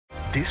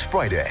This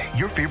Friday,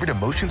 your favorite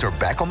emotions are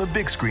back on the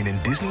big screen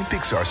in Disney and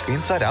Pixar's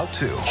Inside Out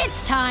 2.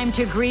 It's time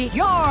to greet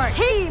your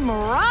Team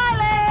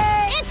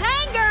Riley. It's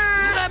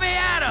anger. Let me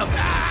at him.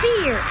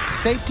 Fear.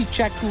 Safety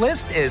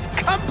checklist is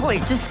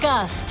complete.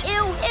 Disgust.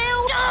 Ew.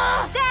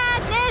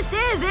 Sadness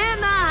is in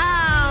the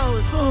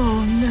house.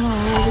 Oh, no.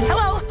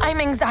 Hello, I'm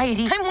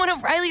anxiety. I'm one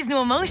of Riley's new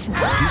emotions.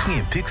 Disney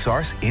and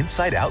Pixar's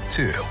Inside Out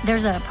 2.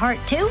 There's a part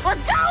 2? We're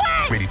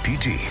going! Rated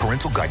PG.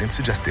 Parental guidance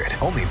suggested.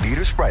 Only in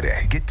theaters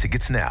Friday. Get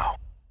tickets now.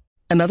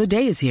 Another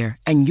day is here,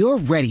 and you're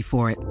ready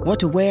for it. What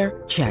to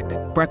wear? Check.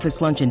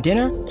 Breakfast, lunch, and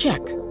dinner? Check.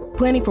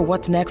 Planning for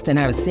what's next and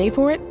how to save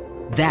for it?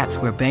 That's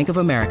where Bank of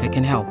America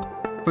can help.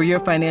 For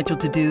your financial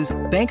to-dos,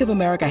 Bank of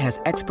America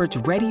has experts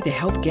ready to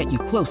help get you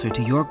closer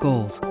to your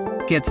goals.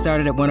 Get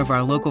started at one of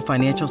our local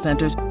financial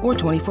centers or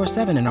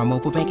 24/7 in our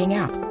mobile banking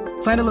app.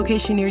 Find a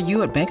location near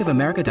you at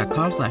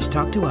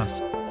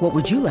bankofamerica.com/talktous. What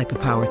would you like the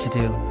power to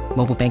do?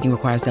 Mobile banking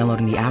requires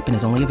downloading the app and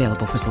is only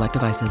available for select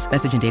devices.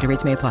 Message and data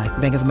rates may apply.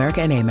 Bank of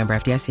America N.A., member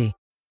FDIC.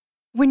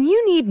 When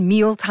you need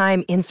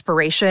mealtime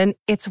inspiration,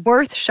 it's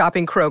worth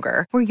shopping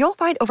Kroger, where you'll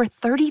find over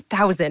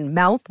 30,000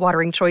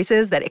 mouth-watering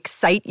choices that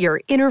excite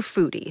your inner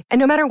foodie. And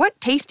no matter what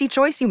tasty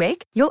choice you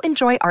make, you'll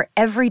enjoy our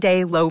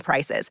everyday low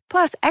prices,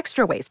 plus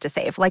extra ways to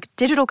save, like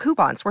digital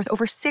coupons worth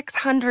over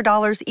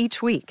 $600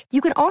 each week. You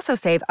can also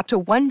save up to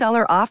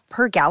 $1 off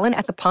per gallon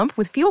at the pump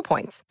with fuel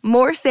points.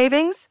 More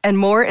savings and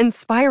more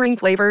inspiring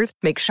flavors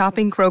make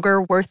shopping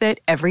Kroger worth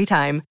it every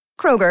time.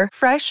 Kroger,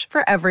 fresh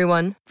for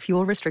everyone.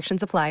 Fuel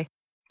restrictions apply.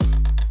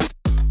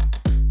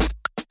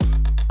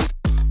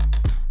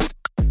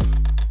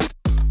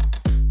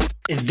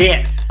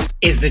 This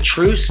is the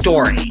true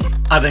story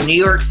of a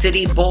New York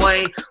City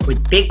boy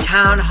with big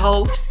town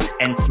hopes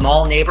and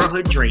small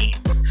neighborhood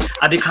dreams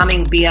of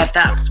becoming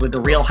BFFs with the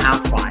Real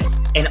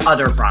Housewives and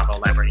other Bravo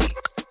celebrities.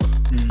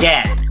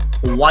 Then,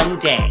 one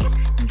day,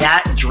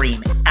 that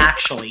dream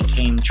actually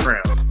came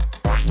true.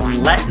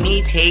 Let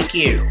me take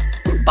you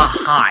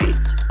behind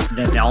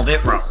the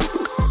velvet rope.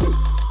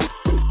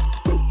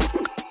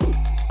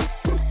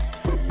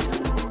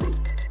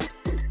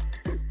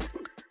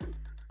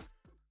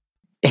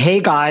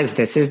 Hey guys,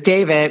 this is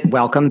David.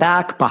 Welcome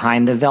back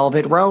behind the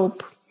velvet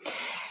rope.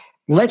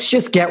 Let's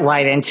just get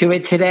right into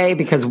it today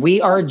because we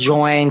are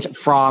joined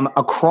from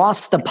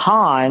across the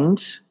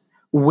pond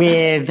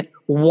with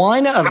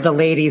one of the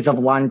ladies of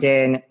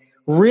London,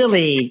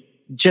 really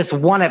just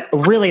one of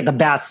really the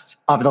best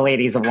of the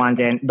ladies of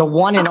London, the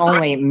one and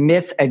only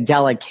Miss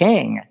Adela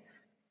King.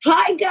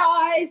 Hi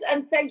guys,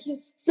 and thank you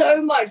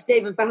so much,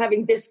 David, for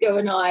having Disco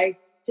and I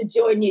to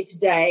join you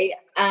today.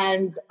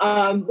 And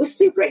we're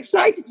super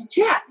excited to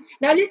chat.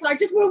 Now, listen, I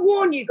just want to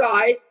warn you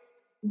guys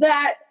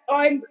that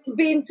I'm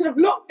being sort of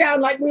locked down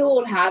like we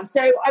all have.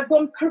 So I've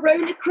gone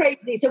corona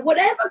crazy. So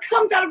whatever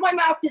comes out of my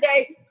mouth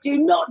today, do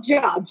not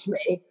judge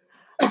me.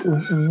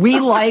 We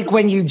like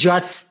when you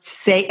just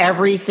say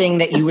everything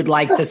that you would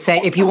like to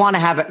say. If you want to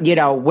have,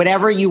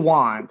 whatever you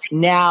want.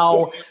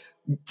 Now,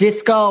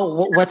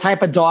 Disco, what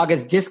type of dog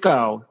is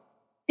Disco?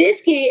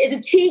 Disky is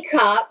a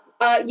teacup.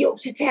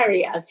 Yorkshire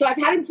Terrier. So I've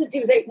had him since he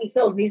was 8 weeks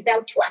old, and he's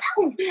now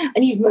 12,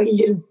 and he's my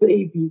little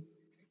baby.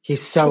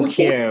 He's so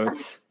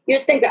cute.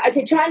 You're thinking,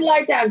 okay, try and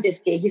lie down,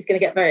 Disky. He's going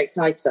to get very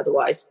excited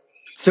otherwise.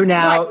 So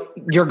now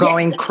you're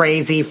going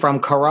crazy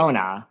from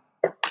Corona.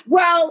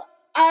 Well,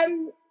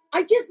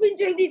 I've just been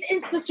doing these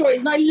Insta stories,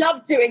 and I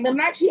love doing them.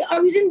 And actually, I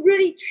was in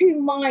really two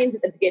minds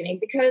at the beginning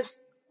because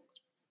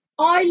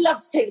I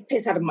love to take the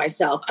piss out of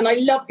myself, and I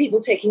love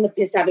people taking the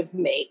piss out of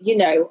me.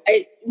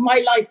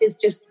 My life is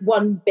just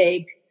one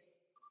big...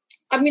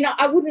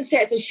 I wouldn't say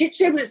it's a shit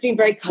show, but it's been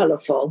very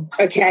colourful,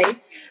 okay?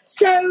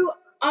 So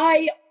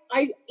I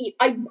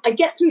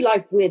get through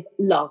life with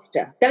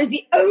laughter. That is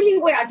the only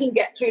way I can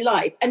get through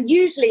life. And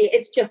usually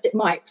it's just at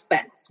my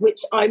expense,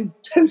 which I'm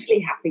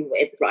totally happy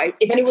with, right?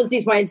 If anyone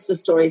sees my Insta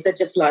stories, they're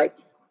just like,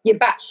 you're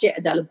batshit,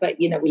 Adela, but,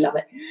 we love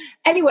it.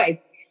 Anyway,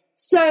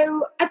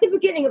 so at the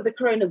beginning of the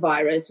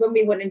coronavirus, when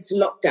we went into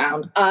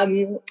lockdown,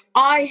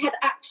 I had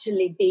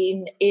actually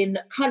been in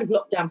kind of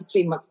lockdown for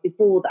 3 months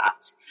before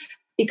that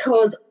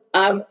because...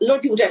 a lot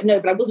of people don't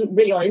know, but I wasn't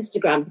really on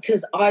Instagram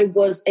because I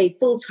was a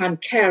full-time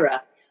carer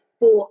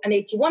for an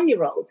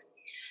 81-year-old.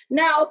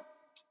 Now,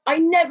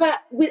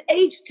 with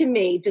age to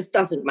me just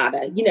doesn't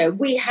matter.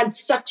 We had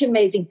such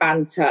amazing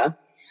banter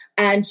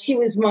and she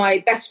was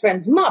my best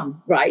friend's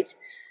mum, right?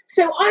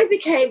 So I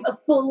became a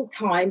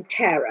full-time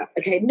carer,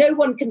 okay? No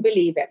one can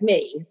believe it,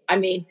 me.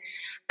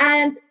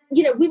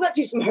 We went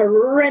through some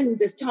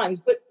horrendous times,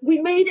 but we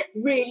made it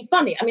really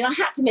funny. I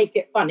had to make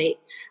it funny.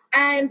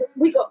 And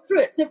we got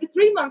through it. So for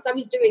 3 months I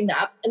was doing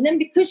that. And then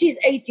because she's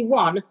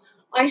 81,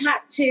 I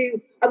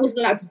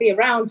wasn't allowed to be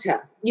around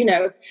her,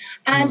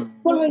 And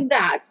following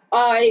that,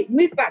 I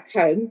moved back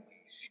home.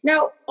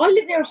 Now, I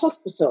live near a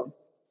hospital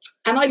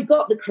and I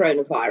got the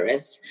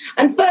coronavirus.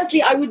 And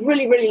firstly, I would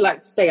really, really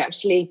like to say,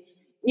 actually,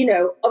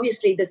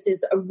 obviously this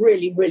is a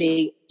really,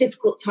 really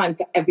difficult time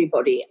for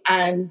everybody.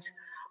 And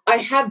I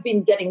have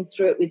been getting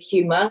through it with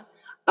humor.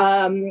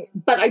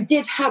 But I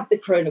did have the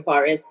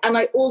coronavirus. And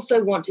I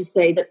also want to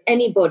say that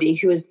anybody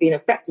who has been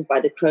affected by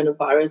the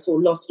coronavirus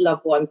or lost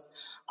loved ones,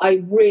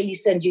 I really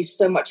send you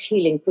so much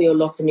healing for your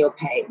loss and your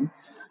pain.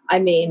 I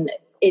mean,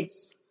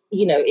 it's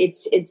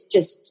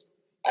just,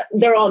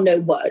 there are no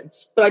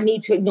words, but I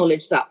need to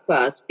acknowledge that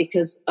first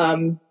because,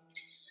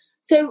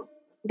 so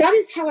that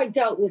is how I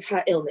dealt with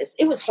her illness.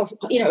 It was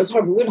it was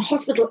horrible. We were in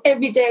hospital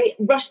every day,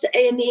 rushed to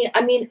A&E.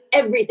 I mean,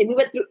 everything. We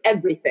went through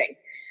everything.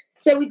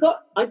 So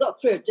I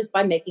got through it just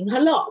by making her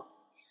laugh.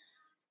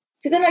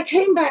 So then I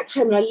came back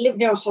home and I lived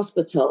near a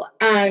hospital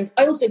and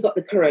I also got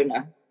the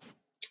corona.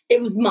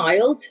 It was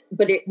mild,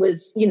 but it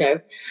was,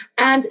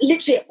 and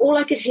literally all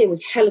I could hear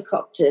was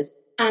helicopters,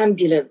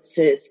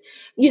 ambulances.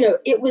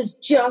 It was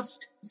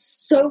just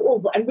so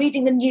awful. And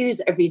reading the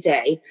news every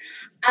day.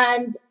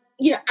 And,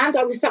 and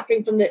I was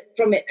suffering from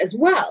it as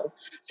well.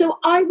 So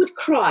I would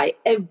cry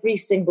every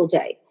single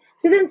day.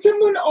 So then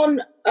someone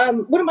on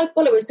one of my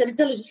followers said,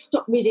 Adela, just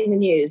stop reading the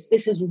news.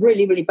 This is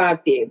really, really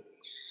bad for you.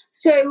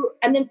 So,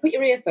 and then put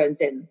your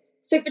earphones in.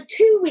 So for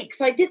 2 weeks,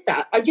 I did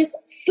that. I just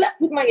slept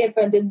with my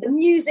earphones in, the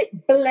music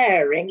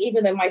blaring,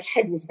 even though my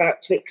head was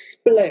about to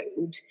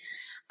explode.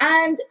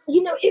 And,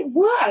 it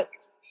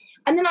worked.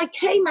 And then I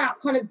came out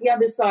kind of the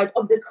other side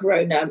of the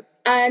corona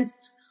and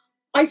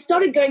I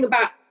started going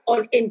about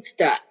on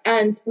Insta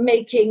and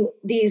making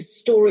these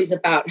stories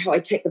about how I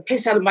take the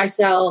piss out of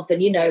myself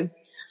and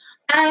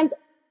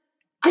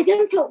I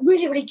then felt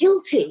really, really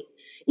guilty,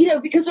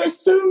 because there are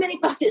so many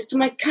facets to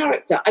my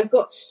character. I've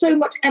got so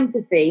much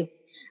empathy.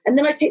 And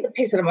then I take the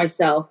piss out of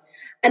myself.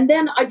 And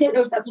then I don't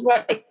know if that's the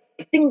right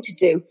thing to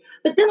do.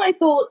 But then I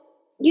thought,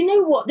 you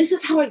know what? This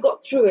is how I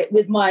got through it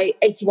with my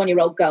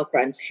 81-year-old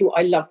girlfriend, who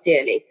I love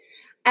dearly.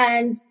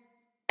 And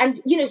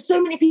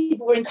so many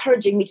people were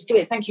encouraging me to do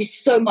it. Thank you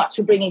so much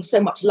for bringing so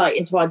much light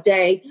into our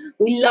day.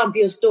 We love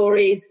your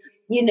stories.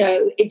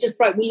 It just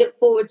bright. We look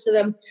forward to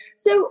them.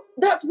 So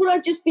that's what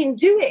I've just been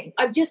doing.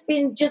 I've just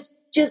been just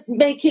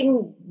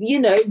making,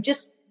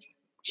 just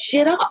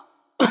shit up.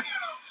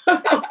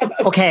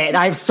 Okay,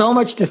 I have so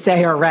much to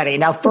say already.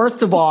 Now,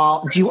 first of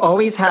all, do you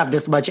always have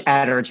this much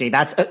energy?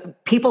 That's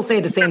people say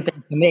the same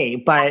thing to me,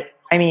 but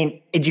I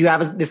mean, do you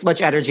have this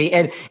much energy?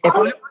 And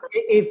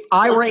if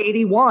I were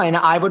 81,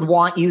 I would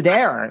want you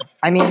there.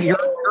 I mean,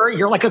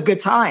 you're like a good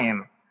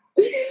time.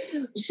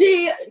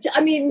 She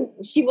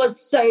was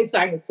so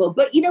thankful.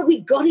 But,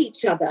 we got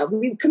each other.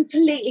 We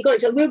completely got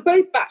each other. We were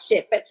both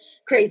batshit, but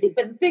crazy.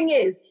 But the thing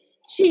is,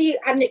 she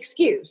had an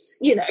excuse,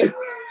 Yeah.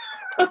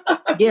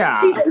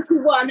 She's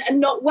 81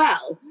 and not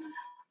well.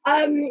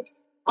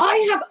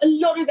 I have a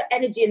lot of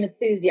energy and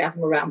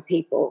enthusiasm around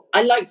people.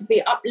 I like to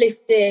be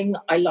uplifting.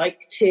 I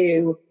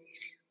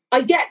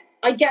get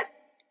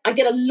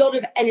a lot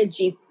of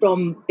energy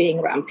from being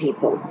around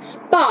people.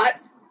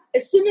 But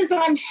as soon as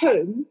I'm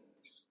home,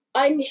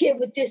 I'm here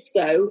with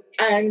Disco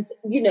and,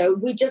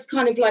 we just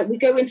kind of we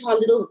go into our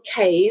little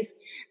cave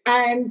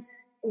and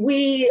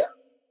we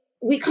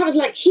kind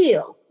of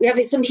heal. We have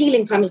some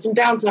healing time and some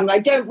downtime. And I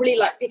don't really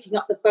like picking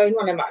up the phone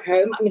when I'm at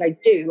home. I mean, I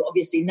do,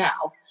 obviously,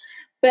 now.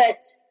 But,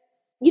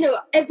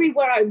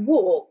 everywhere I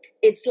walk,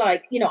 it's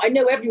I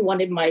know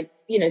everyone in my,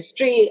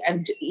 street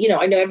and,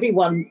 I know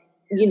everyone,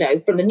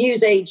 from the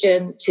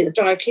newsagent to the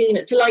dry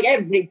cleaner to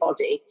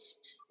everybody,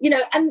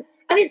 and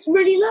it's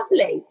really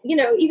lovely.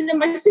 Even in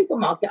my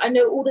supermarket, I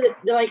know all the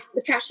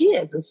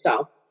cashiers and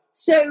stuff.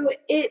 So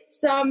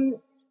it's,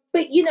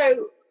 but,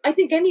 I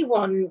think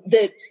anyone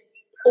that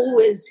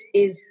always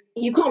is,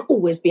 you can't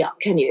always be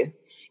up, can you?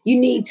 You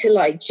need to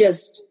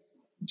just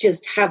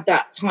have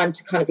that time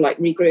to kind of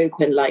regroup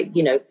and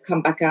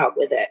come back out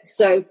with it.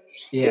 So,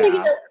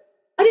 yeah.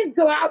 I don't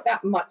go out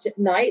that much at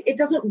night. It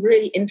doesn't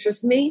really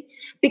interest me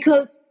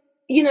because,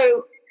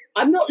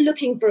 I'm not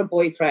looking for a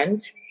boyfriend.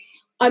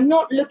 I'm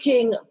not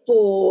looking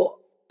for,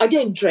 I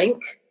don't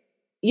drink,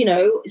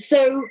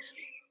 so,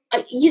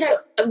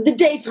 the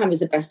daytime is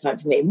the best time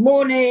for me.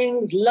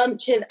 Mornings,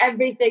 lunches,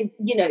 everything,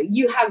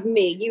 you have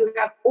me, you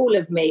have all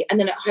of me. And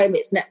then at home,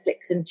 it's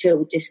Netflix and chill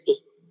with Disky.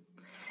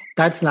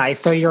 That's nice.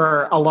 So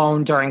you're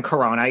alone during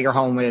Corona. You're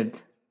home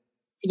with...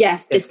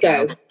 Yes,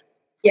 Disco.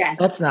 Yes.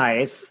 That's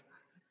nice.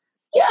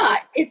 Yeah,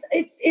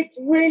 it's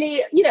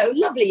really,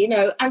 lovely,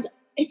 and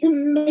it's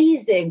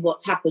amazing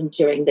what's happened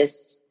during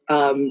this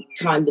time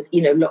with,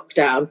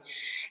 lockdown.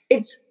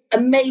 It's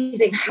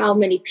amazing how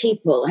many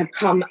people have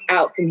come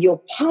out from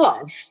your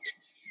past,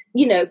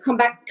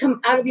 come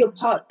out of your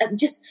past and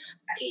just,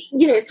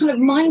 it's kind of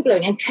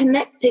mind-blowing and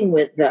connecting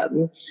with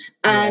them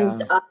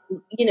and,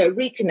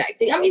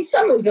 reconnecting. I mean,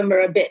 some of them are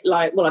a bit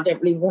well, I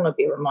don't really want to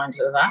be reminded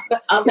of that,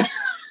 but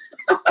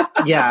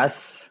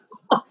yes.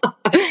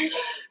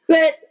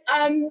 But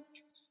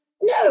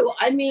no,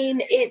 I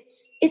mean,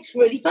 it's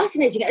really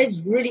fascinating. And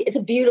it's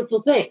a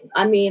beautiful thing.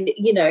 I mean,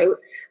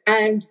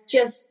 and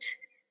just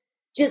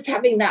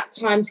having that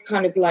time to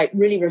kind of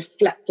really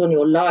reflect on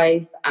your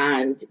life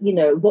and,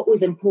 what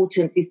was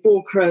important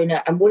before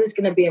Corona and what is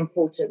going to be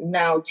important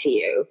now to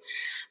you.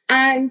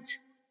 And,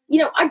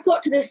 I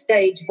got to this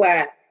stage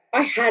where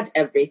I had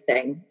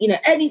everything,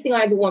 anything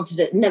I ever wanted,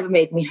 it never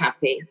made me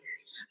happy.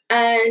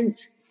 And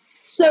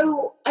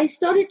so I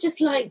started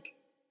just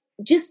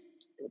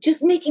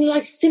making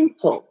life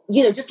simple,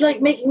 just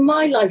like making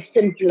my life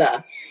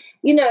simpler.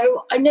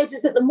 I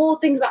noticed that the more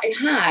things I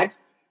had,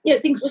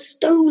 things were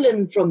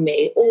stolen from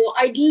me or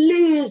I'd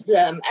lose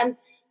them. And,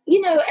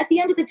 at the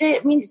end of the day,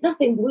 it means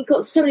nothing. We've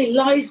got so many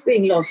lives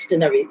being lost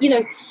and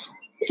everything,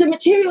 So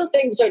material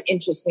things don't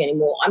interest me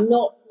anymore. I'm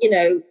not,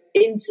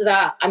 into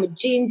that. I'm a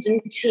jeans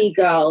and tea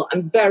girl.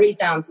 I'm very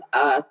down to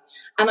earth.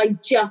 And I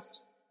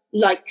just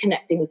like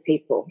connecting with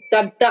people.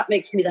 That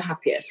makes me the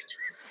happiest.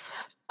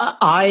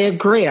 I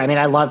agree. I mean,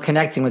 I love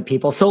connecting with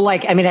people. So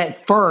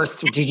at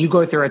first, did you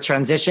go through a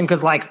transition?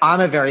 Because I'm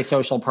a very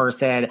social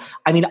person.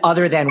 I mean,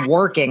 other than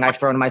working, I've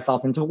thrown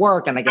myself into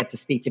work and I get to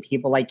speak to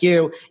people like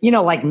you.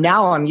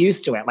 Now I'm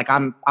used to it.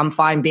 I'm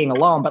fine being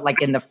alone. But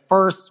in the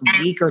first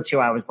week or two,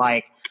 I was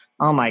like,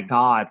 oh my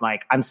God,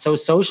 I'm so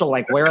social.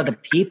 Where are the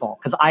people?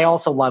 Because I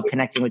also love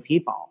connecting with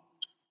people.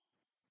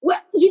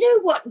 Well, you know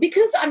what?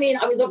 Because, I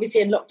was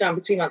obviously in lockdown for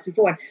 3 months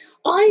before.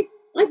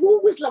 I've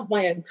always loved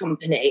my own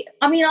company.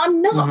 I'm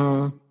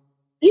nuts.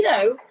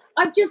 Mm-hmm.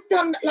 I've just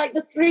done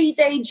the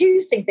 3-day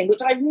juicing thing,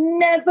 which I've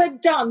never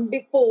done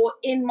before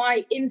in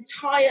my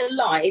entire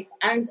life.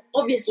 And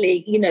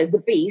obviously,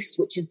 the beast,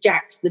 which is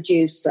Jax the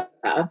juicer,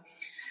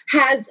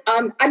 has,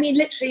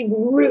 literally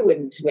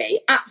ruined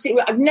me.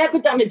 Absolutely. I've never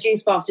done a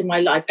juice fast in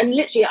my life. And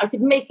literally, I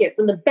could make it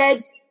from the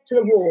bed to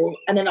the wall,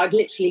 and then I'd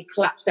literally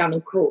collapse down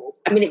and crawl.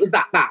 It was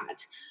that bad.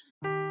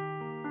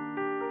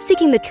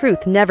 Seeking the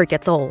truth never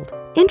gets old.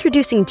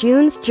 Introducing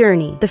June's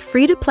Journey, the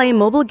free-to-play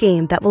mobile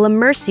game that will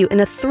immerse you in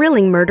a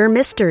thrilling murder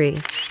mystery.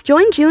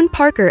 Join June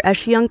Parker as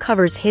she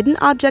uncovers hidden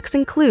objects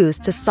and clues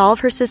to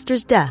solve her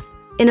sister's death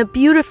in a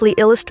beautifully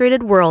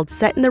illustrated world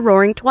set in the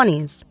Roaring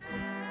 20s.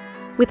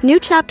 With new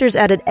chapters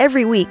added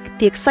every week,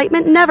 the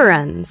excitement never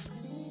ends.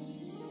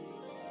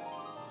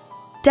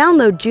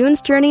 Download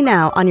June's Journey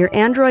now on your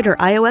Android or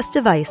iOS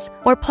device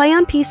or play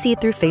on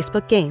PC through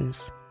Facebook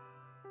Games.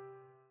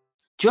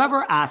 Do you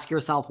ever ask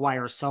yourself why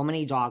are so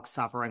many dogs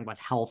suffering with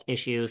health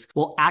issues?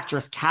 Well,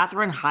 actress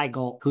Katherine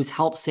Heigl, who's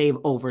helped save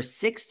over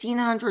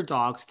 1,600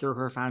 dogs through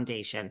her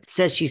foundation,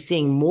 says she's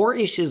seeing more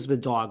issues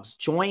with dogs'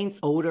 joints,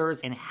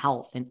 odors, and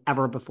health than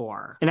ever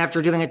before. And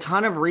after doing a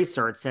ton of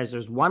research, says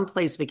there's one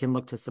place we can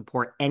look to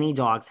support any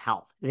dog's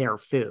health, their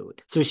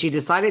food. So she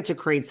decided to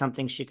create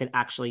something she could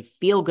actually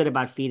feel good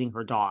about feeding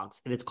her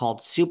dogs, and it's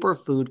called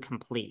Superfood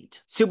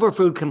Complete.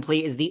 Superfood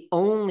Complete is the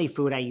only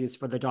food I use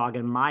for the dog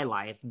in my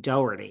life,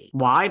 Doherty.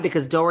 Why?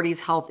 Because Doherty's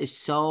health is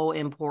so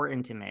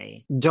important to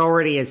me.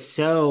 Doherty is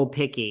so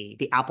picky.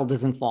 The apple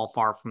doesn't fall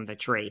far from the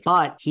tree,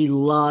 but he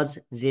loves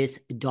this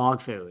dog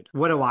food.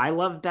 What do I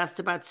love best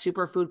about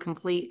Superfood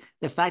Complete?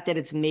 The fact that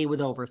it's made with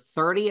over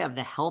 30 of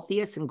the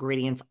healthiest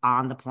ingredients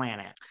on the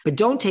planet. But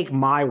don't take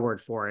my word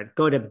for it.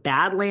 Go to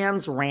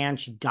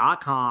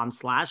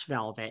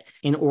badlandsranch.com/velvet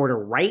and order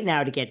right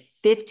now to get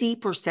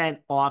 50%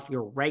 off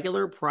your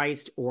regular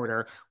priced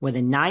order with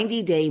a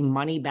 90-day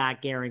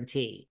money-back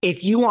guarantee.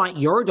 If you want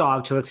your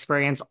dog to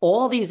experience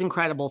all these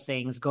incredible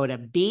things, go to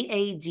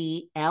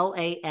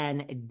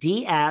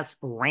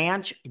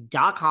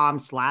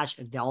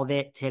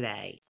badlandsranch.com/velvet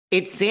today.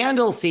 It's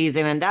sandal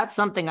season, and that's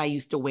something I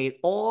used to wait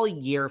all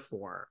year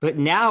for. But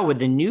now with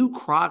the new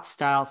Crocs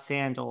style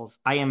sandals,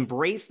 I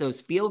embrace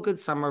those feel-good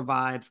summer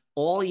vibes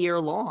all year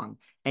long.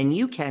 And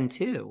you can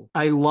too.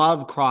 I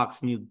love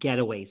Crocs' new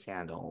Getaway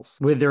sandals.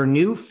 With their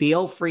new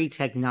feel-free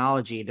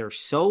technology, they're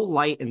so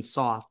light and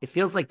soft, it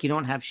feels like you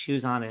don't have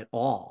shoes on at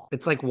all.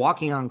 It's like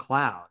walking on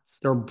clouds.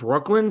 They're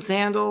Brooklyn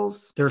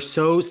sandals. They're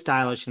so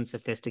stylish and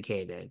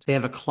sophisticated. They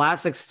have a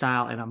classic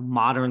style and a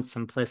modern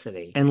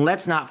simplicity. And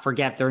let's not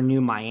forget their new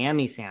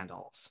Miami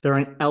sandals. They're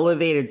an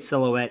elevated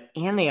silhouette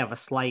and they have a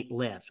slight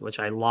lift, which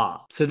I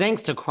love. So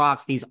thanks to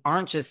Crocs, these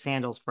aren't just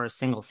sandals for a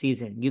single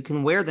season. You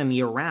can wear them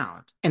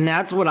year-round. And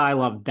that's what I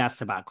love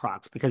best about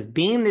Crocs, because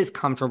being this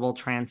comfortable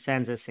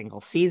transcends a single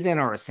season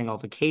or a single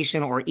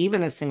vacation or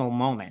even a single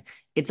moment.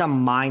 It's a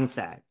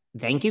mindset.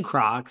 Thank you,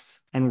 Crocs.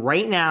 And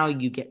right now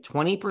you get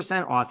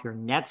 20% off your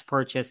next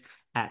purchase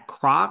at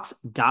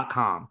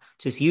crocs.com.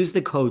 Just use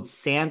the code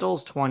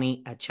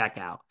SANDALS20 at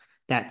checkout.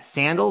 That's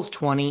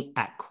SANDALS20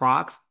 at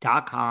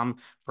crocs.com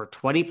for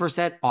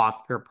 20%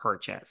 off your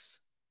purchase.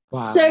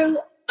 Wow. So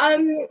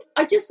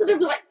I just sort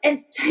of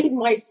entertain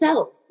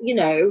myself,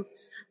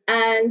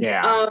 And,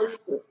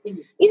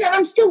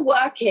 I'm still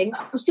working.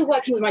 I'm still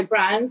working with my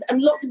brand,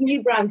 and lots of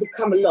new brands have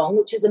come along,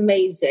 which is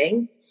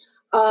amazing.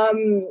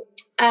 I'm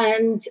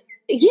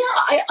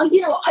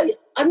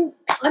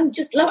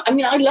just love.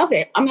 I love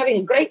it. I'm having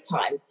a great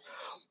time.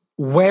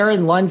 Where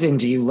in London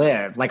do you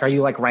live? Are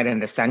you right in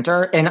the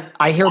center? And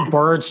I hear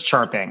birds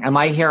chirping. Am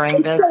I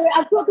hearing this?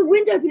 I've got the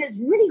window open. It's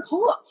really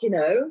hot,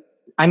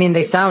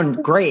 They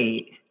sound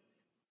great.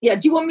 Yeah,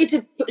 do you want me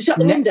to shut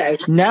the window?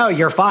 No,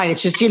 you're fine.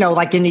 It's just,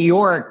 in New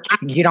York,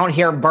 you don't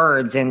hear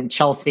birds in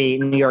Chelsea,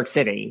 New York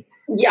City.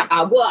 Yeah,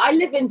 well, I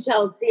live in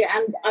Chelsea,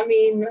 and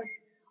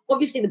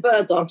obviously the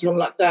birds aren't on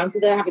lockdown, so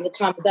they're having the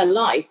time of their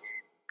life.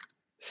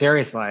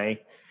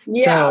 Seriously.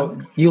 Yeah. So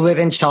you live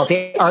in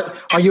Chelsea.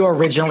 Are you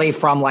originally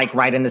from like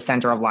right in the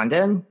center of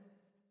London?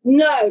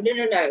 No.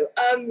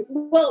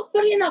 Well,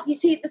 funny enough, you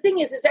see, the thing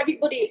is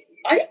everybody,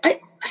 I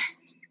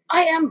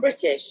am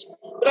British,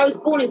 but I was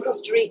born in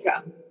Costa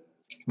Rica.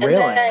 Really?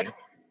 Then,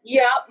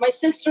 yeah, my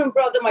sister and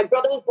brother, my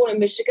brother was born in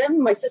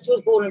Michigan. My sister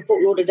was born in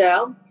Fort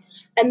Lauderdale.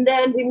 And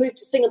then we moved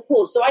to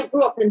Singapore. So I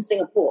grew up in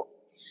Singapore.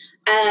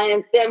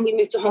 And then we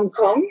moved to Hong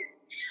Kong.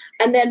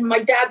 And then my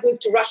dad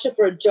moved to Russia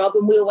for a job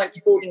and we all went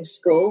to boarding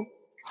school.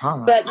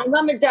 Huh. But my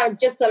mum and dad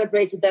just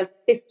celebrated their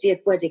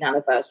 50th wedding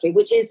anniversary,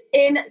 which is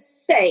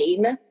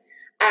insane,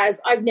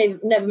 as I've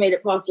never made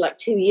it past like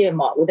 2-year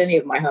mark with any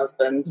of my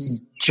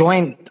husbands.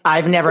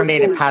 I've never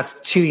made it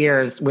past 2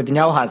 years with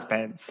no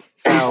husbands.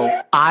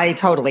 So I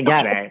totally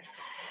get it.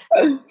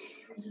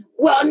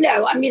 Well,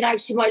 no, I mean,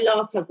 actually, my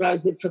last husband I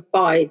was with for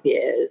 5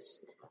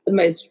 years, the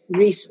most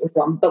recent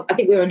one, but I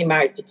think we were only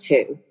married for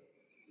 2.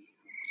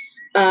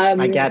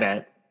 I get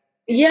it.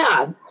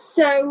 Yeah.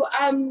 So,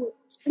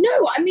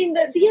 no, I mean,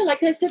 yeah,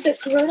 like I said, the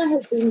corona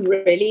has been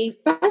really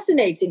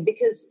fascinating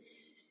because,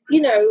 you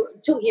know,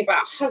 talking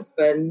about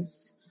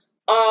husbands,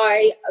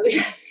 I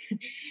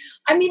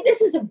mean,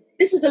 this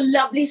is a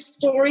lovely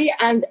story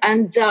and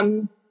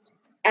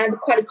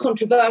quite a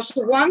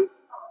controversial one.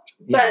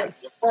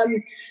 Yes. But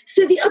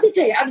so the other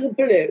day, out of the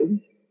blue,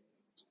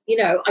 you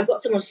know, I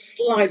got someone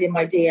slide in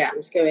my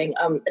DMs going,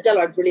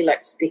 Adela, I'd really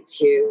like to speak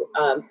to you.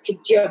 Do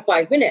you have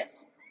 5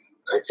 minutes?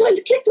 And so I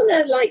clicked on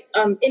their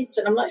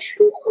instant. I'm like,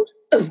 who on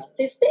earth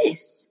is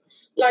this?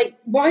 Like,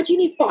 why do you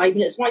need 5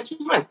 minutes of my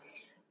time?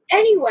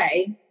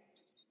 Anyway,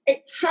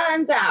 it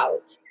turns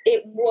out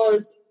it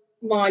was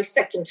my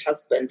second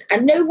husband,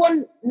 and no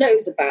one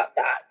knows about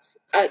that.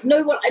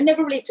 No one. I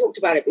never really talked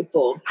about it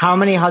before. How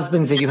many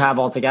husbands did you have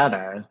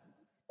altogether?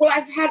 Well,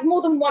 I've had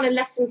more than one and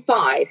less than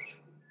 5.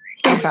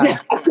 Okay.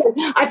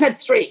 I've had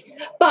 3,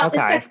 but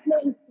Okay.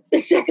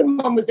 the second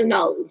one was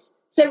annulled,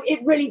 so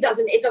it really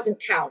doesn't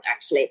count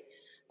actually.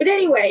 But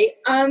anyway,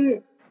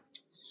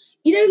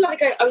 you know,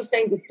 like I was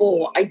saying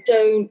before, I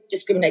don't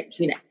discriminate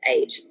between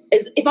age.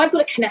 If I've got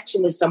a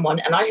connection with someone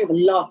and I have a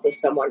laugh with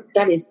someone,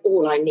 that is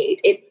all I need.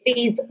 It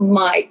feeds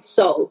my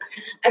soul,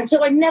 and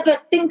so I never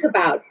think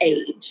about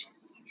age.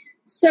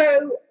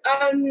 So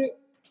I'd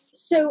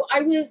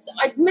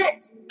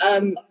met,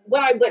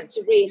 when I went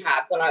to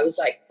rehab when I was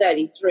like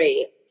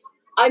 33,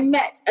 I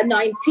met a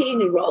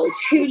 19-year-old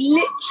who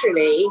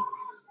literally,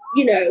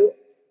 you know,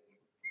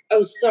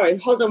 oh, sorry,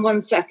 hold on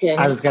 1 second.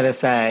 I was going to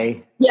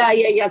say.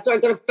 Yeah. So I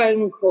got a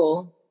phone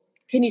call.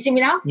 Can you see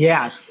me now?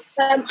 Yes.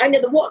 I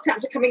know the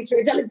WhatsApps are coming through.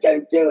 Adela,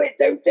 don't do it.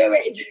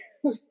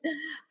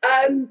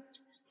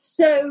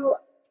 So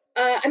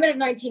I met a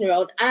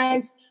 19-year-old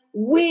and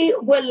we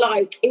were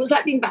like, it was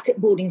like being back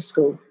at boarding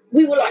school.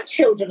 We were like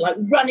children, like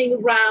running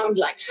around,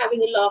 like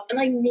having a laugh. And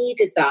I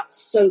needed that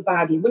so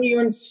badly. When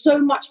you're in so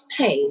much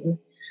pain,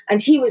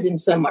 and he was in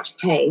so much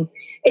pain,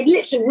 it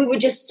literally, we were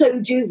just so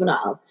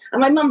juvenile.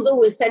 And my mum's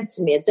always said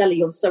to me, Adela,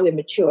 you're so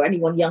immature.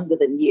 Anyone younger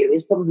than you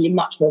is probably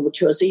much more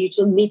mature. So you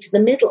should meet in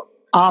the middle.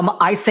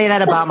 I say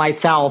that about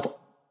myself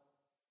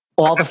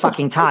all the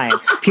fucking time.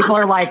 People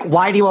are like,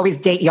 why do you always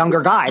date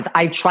younger guys?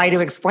 I try to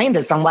explain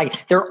this. I'm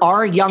like, there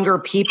are younger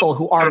people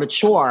who are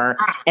mature,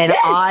 and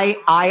I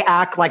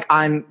act like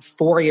I'm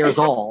 4 years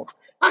old.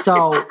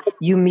 So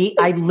you meet,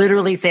 I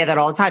literally say that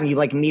all the time. You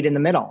like meet in the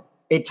middle.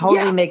 It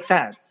totally makes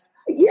sense.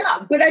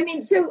 Yeah, but I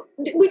mean, so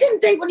we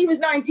didn't date when he was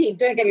 19,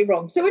 don't get me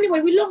wrong. So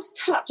anyway, we lost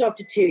touch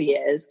after 2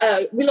 years.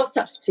 For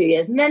 2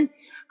 years. And then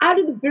out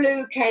of the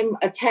blue came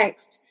a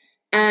text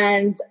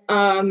and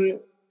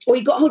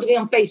he got hold of me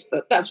on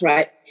Facebook. That's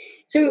right.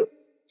 So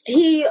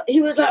he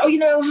was like, oh, you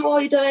know, how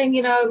are you doing?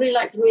 You know, I really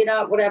like to meet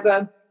up,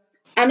 whatever.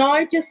 And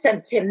I just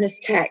sent him this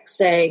text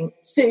saying,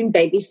 soon,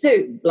 baby,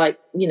 soon. Like,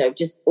 you know,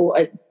 just or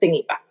a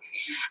thingy back.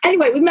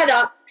 Anyway, we met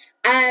up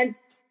and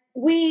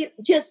he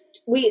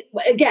just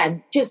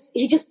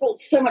brought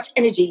so much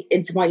energy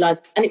into my life,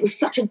 and it was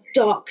such a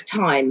dark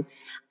time,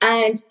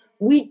 and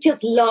we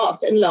just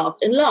laughed and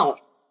laughed and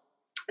laughed.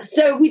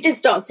 So we did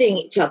start seeing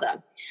each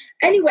other.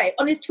 Anyway,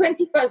 on his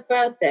 21st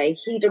birthday,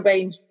 he'd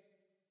arranged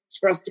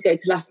for us to go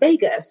to Las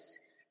Vegas,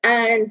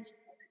 and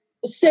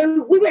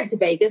so we went to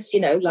Vegas.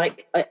 You know,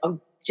 like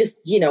I'm just,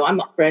 you know, I'm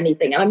up for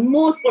anything, and I'm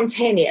more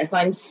spontaneous.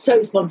 I'm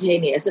so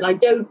spontaneous, and I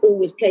don't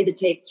always play the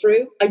tape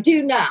through. I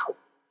do now.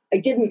 I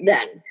didn't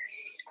then.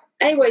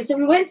 Anyway, so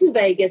we went to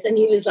Vegas and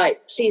he was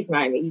like, please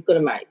marry me. You've got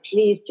to marry me.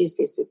 Please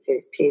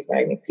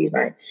marry me. Please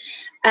marry me.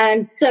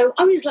 And so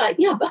I was like,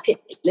 yeah,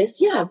 bucket list.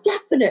 Yeah,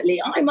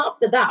 definitely. I'm up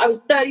for that. I was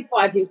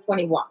 35. He was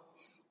 21.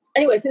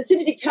 Anyway, so as soon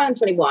as he turned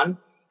 21,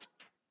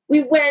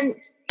 we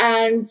went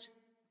and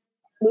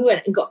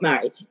got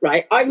married,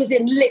 right? I was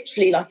in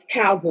literally like a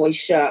cowboy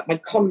shirt, my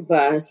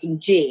Converse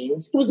and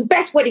jeans. It was the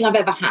best wedding I've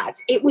ever had.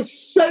 It was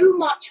so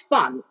much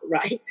fun,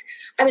 right?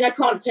 I mean, I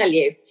can't tell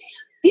you.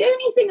 The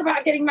only thing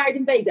about getting married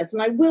in Vegas,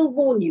 and I will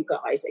warn you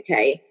guys,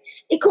 okay,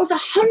 it costs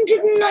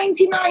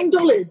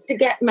 $199 to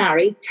get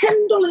married,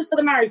 $10 for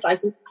the marriage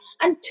license,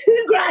 and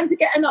 $2,000 to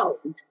get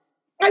annulled.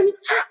 I was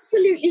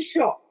absolutely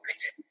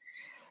shocked.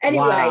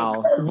 Anyway.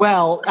 Wow.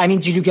 Well, I mean,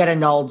 did you get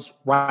annulled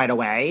right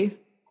away?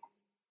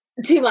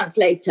 2 months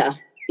later.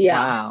 Yeah.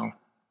 Wow.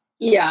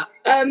 Yeah.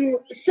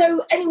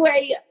 So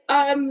anyway,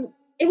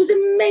 it was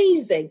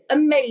amazing.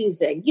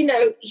 You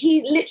know,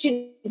 he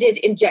literally did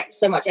inject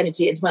so much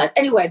energy into my life.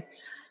 Anyway,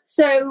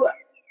 so,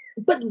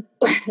 but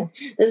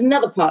there's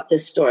another part of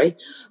this story,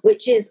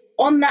 which is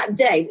on that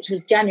day, which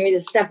was January the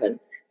 7th,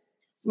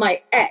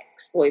 my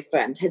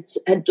ex-boyfriend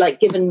had like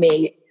given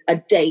me a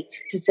date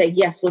to say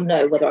yes or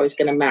no, whether I was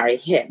going to marry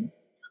him.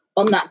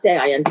 On that day,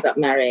 I ended up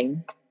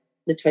marrying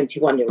the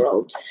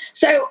 21-year-old.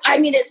 So, I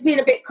mean, it's been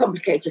a bit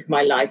complicated,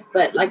 my life,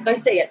 but like I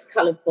say, it's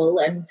colorful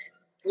and,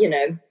 you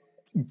know.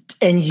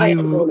 And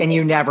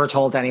you never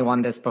told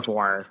anyone this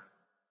before?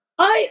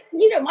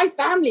 You know, my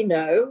family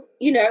know,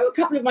 you know, a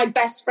couple of my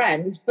best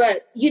friends,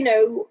 but, you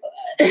know,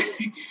 at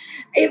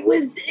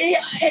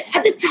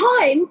the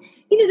time,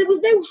 you know, there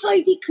was no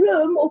Heidi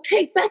Klum or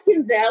Kate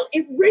Beckinsale.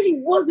 It really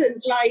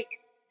wasn't like,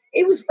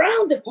 it was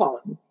frowned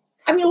upon.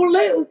 I mean,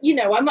 although, you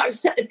know, I might have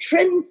set a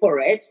trend for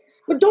it,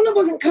 Madonna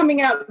wasn't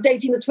coming out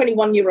dating the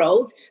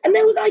 21-year-old, and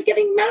there was I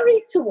getting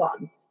married to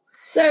one.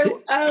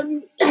 So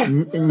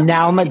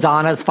now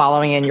Madonna's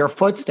following in your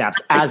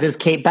footsteps, as is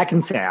Kate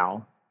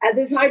Beckinsale. As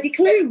is Heidi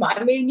Klum.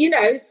 I mean, you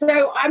know,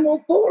 so I'm all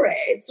for it.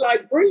 It's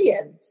like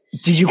brilliant.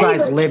 Did you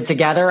guys live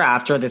together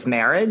after this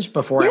marriage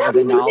before it was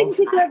annulled? We lived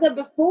together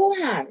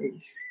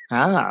beforehand.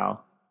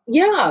 Oh.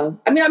 Yeah.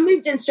 I mean, I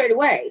moved in straight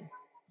away.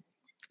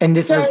 And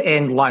this was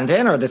in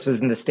London, or this was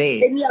in the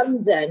States?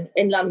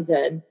 In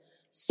London.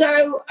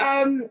 So,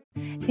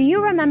 do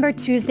you remember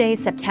Tuesday,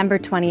 September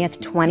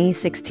 20th,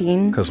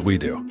 2016? Because we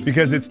do.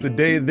 Because it's the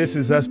day This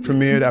Is Us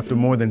premiered after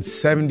more than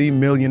 70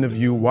 million of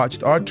you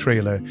watched our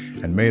trailer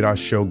and made our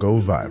show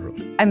go viral.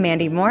 I'm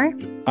Mandy Moore.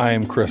 I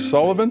am Chris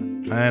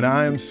Sullivan. And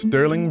I am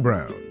Sterling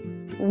Brown.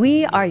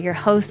 We are your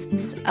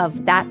hosts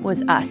of That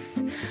Was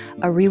Us,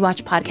 a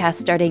rewatch podcast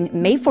starting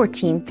May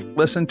 14th.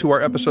 Listen to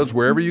our episodes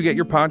wherever you get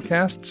your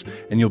podcasts,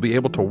 and you'll be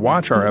able to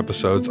watch our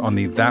episodes on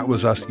the That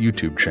Was Us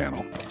YouTube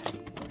channel.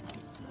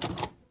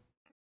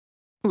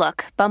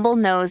 Look, Bumble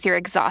knows you're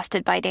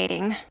exhausted by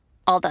dating.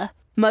 All the,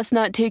 must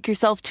not take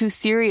yourself too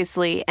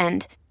seriously,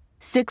 and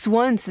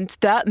 6'1" since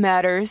that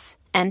matters.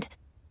 And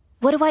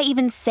what do I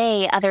even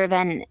say other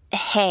than,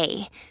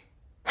 hey?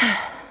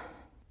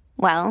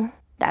 Well,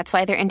 that's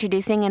why they're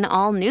introducing an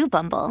all-new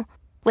Bumble,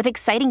 with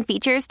exciting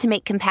features to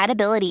make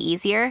compatibility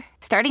easier,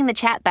 starting the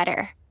chat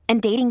better,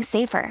 and dating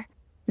safer.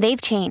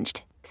 They've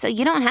changed, so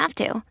you don't have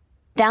to.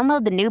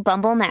 Download the new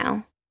Bumble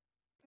now.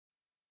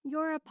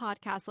 You're a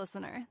podcast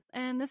listener,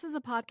 and this is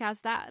a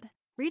podcast ad.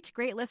 Reach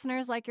great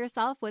listeners like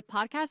yourself with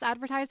podcast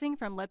advertising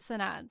from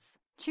Libsyn Ads.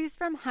 Choose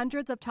from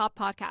hundreds of top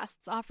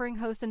podcasts offering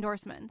host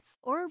endorsements,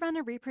 or run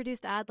a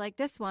reproduced ad like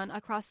this one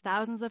across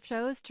thousands of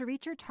shows to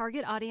reach your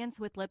target audience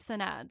with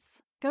Libsyn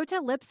Ads. Go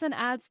to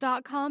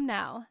libsynads.com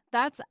now.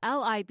 That's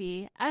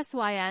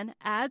LIBSYN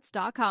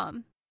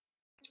ads.com.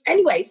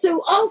 Anyway,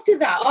 so after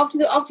that, after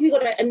we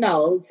got it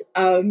annulled,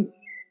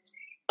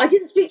 I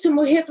didn't speak to him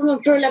or hear from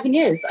him for 11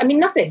 years. I mean,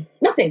 nothing.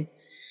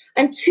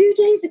 And 2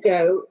 days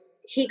ago,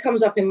 he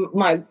comes up in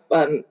my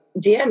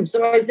DM.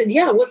 So I said,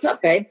 yeah, what's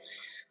up, babe?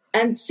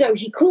 And so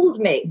he called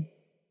me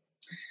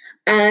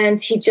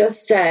and he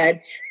just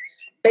said,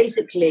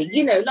 basically,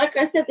 you know, like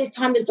I said, this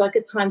time is like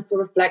a time for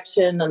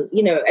reflection and,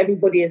 you know,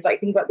 everybody is like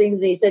thinking about things.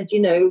 And he said, you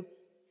know,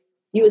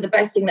 you were the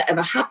best thing that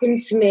ever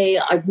happened to me.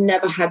 I've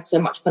never had so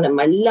much fun in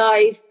my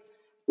life.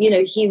 You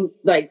know, he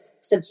like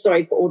said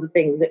sorry for all the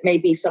things. It may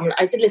be someone.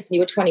 I said, listen, you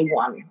were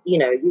 21. You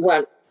know, you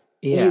weren't.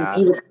 Yeah.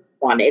 You were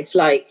 21. It's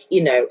like,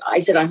 you know, I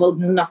said, I hold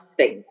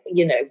nothing.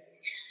 You know,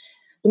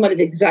 you might have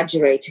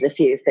exaggerated a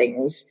few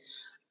things.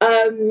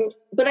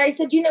 But I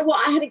said, you know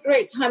what? I had a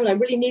great time and I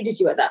really needed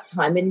you at that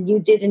time. And you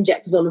did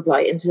inject a lot of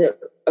light into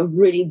a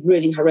really,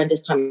 really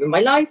horrendous time in my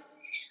life.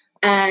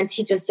 And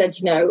he just said,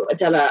 you know,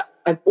 Adela,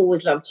 I've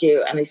always loved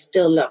you and I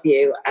still love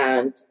you.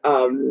 And,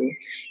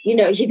 you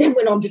know, he then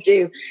went on to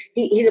do,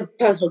 he's a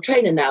personal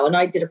trainer now. And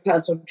I did a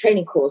personal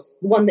training course,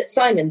 the one that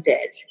Simon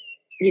did.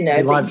 You know,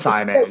 we love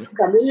Simon.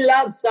 We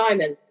love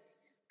Simon.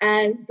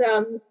 And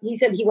he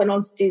said he went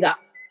on to do that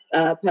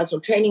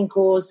personal training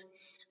course.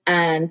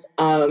 And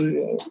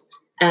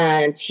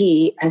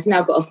he has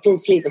now got a full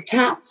sleeve of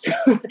tats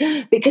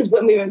because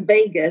when we were in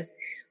Vegas,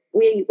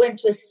 we went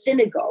to a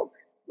synagogue,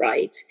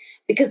 right?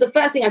 Because the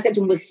first thing I said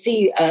to him was,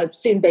 see you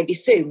soon, baby,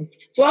 soon.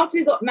 So after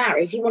we got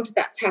married, he wanted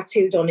that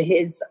tattooed on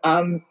his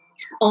arm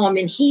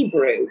in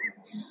Hebrew.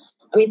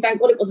 I mean,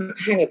 thank God it wasn't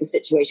a hangover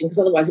situation because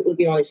otherwise it would have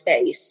been on his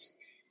face.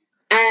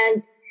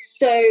 And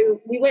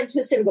so we went to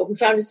a synagogue, we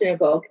found a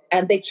synagogue,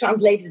 and they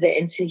translated it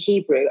into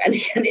Hebrew, and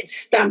it's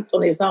stamped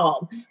on his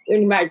arm. We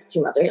only married for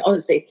 2 months. I mean,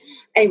 honestly.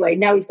 Anyway,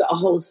 now he's got a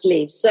whole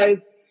sleeve. So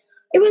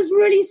it was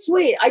really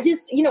sweet. I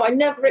just, you know, I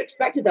never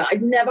expected that.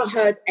 I'd never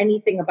heard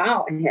anything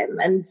about him.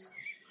 And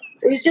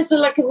it was just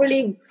like a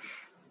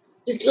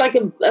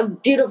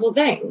beautiful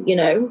thing, you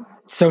know.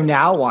 So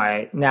now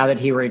what? Now that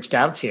he reached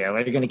out to you, are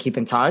you going to keep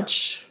in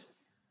touch?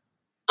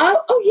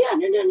 Oh yeah,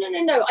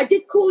 no. I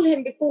did call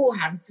him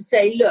beforehand to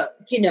say, look,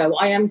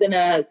 I am going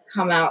to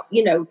come out,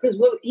 because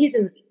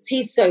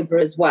he's sober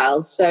as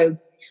well. So,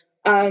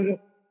 I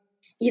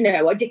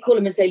did call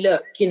him and say,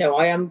 look,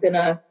 I am going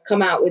to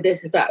come out with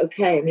this. Is that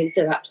okay? And he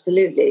said,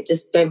 absolutely.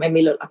 Just don't make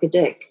me look like a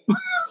dick.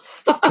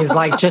 He's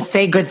like, just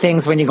say good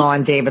things when you go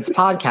on David's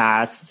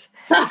podcast.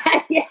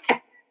 Yes.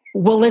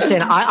 Well,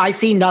 listen, I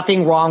see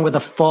nothing wrong with a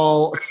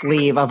full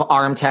sleeve of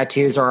arm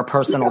tattoos or a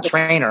personal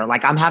trainer.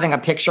 Like, I'm having a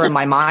picture in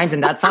my mind,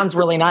 and that sounds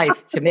really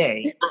nice to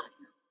me.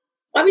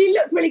 I mean, he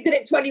looked really good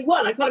at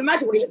 21. I can't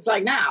imagine what he looks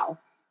like now.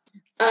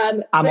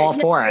 I'm all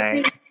for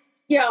it.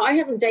 Yeah, I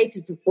haven't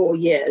dated for 4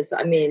 years.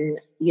 I mean,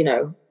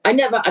 I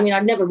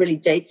never really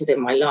dated in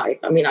my life.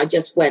 I mean, I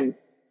just went,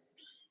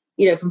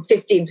 from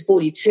 15 to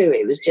 42.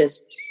 It was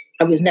just,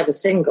 I was never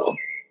single.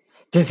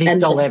 Does he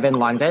still live in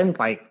London?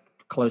 Like,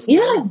 close to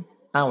you?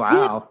 Oh,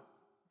 wow.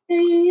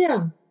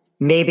 Yeah.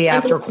 Maybe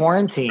after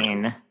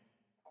quarantine.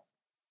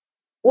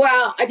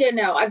 Well, I don't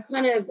know.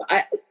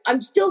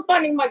 I'm still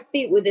finding my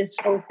feet with this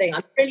whole thing.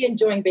 I'm really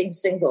enjoying being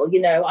single.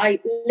 I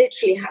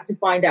literally had to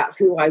find out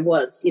who I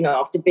was,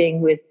 after being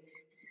with,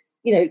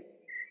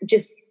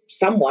 just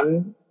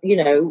someone,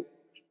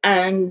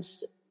 and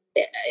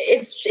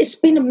it's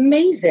been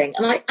amazing.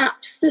 And I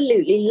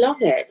absolutely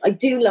love it. I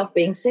do love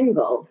being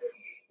single.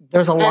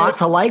 There's a lot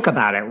to like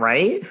about it,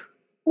 right?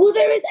 Well,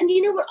 there is. And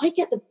you know what? I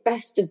get the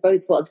best of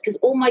both worlds because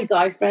all my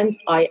guy friends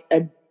I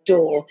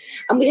adore.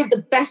 And we have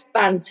the best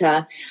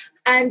banter.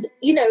 And,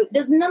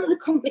 there's none of the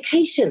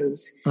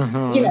complications,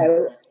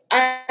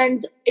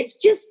 and it's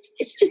just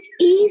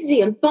easy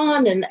and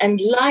fun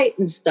and light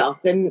and stuff.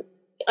 And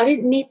I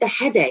didn't need the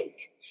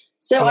headache.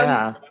 So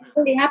I'm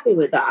really happy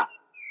with that.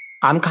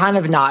 I'm kind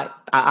of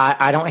not,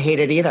 I don't hate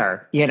it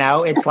either.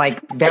 It's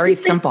like very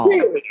simple.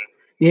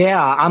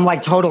 Yeah, I'm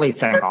like totally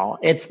single.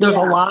 There's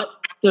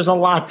a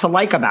lot to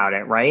like about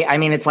it, right? I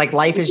mean, it's like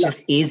life is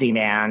just easy,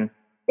 man.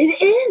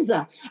 It is.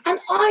 And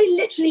I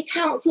literally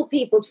counsel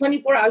people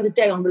 24 hours a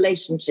day on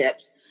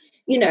relationships.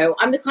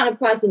 I'm the kind of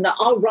person that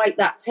I'll write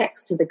that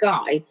text to the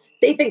guy.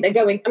 They think they're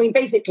going,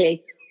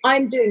 basically,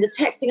 I'm doing the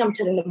texting. I'm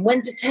telling them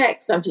when to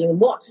text. I'm telling them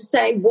what to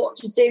say, what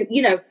to do,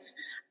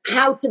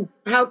 how to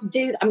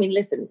do. I mean,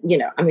 listen,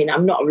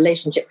 I'm not a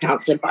relationship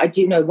counselor, but I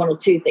do know one or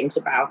two things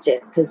about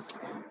it because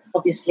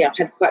obviously I've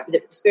had quite a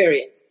bit of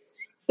experience.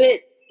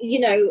 But,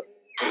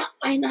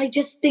 and I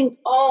just think,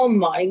 oh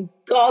my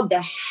God,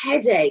 the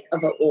headache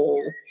of it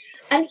all.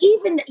 And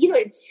even,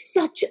 it's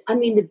such,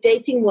 the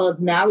dating world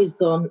now is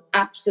gone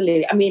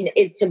absolute.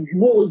 It's a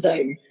war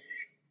zone.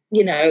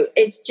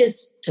 It's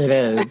just. It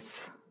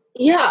is.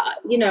 Yeah.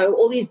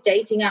 All these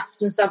dating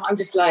apps and stuff. I'm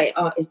just like,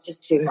 oh, it's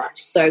just too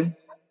much. So.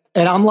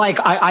 And I'm like,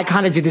 I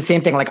kind of do the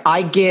same thing. Like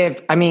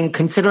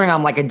considering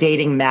I'm like a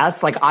dating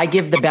mess, like I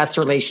give the best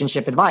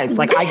relationship advice.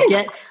 Like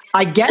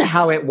I get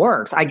how it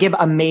works. I give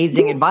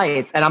amazing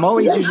advice and I'm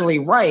always usually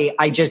right.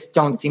 I just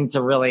don't seem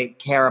to really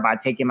care about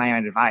taking my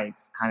own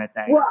advice kind of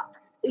thing. Well,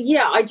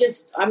 yeah,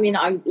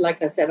 I'm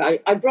like I said,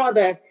 I'd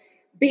rather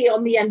be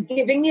on the end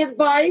giving the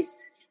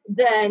advice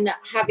than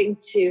having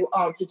to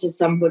answer to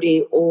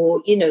somebody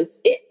or,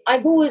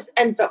 I've always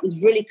ended up with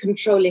really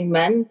controlling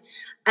men.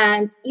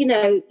 And,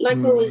 like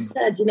I always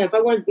said, if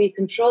I wanted to be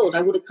controlled,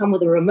 I would have come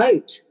with a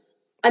remote.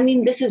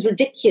 This is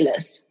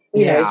ridiculous,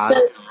 you know.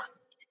 So,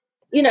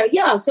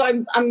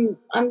 so I'm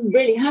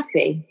really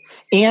happy.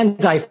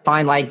 And I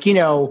find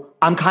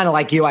I'm kind of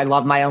like you. I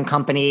love my own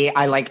company.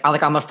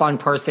 I'm a fun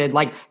person.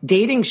 Like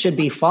dating should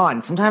be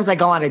fun. Sometimes I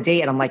go on a date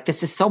and I'm like,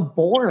 this is so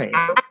boring.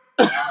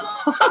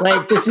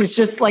 Like, this is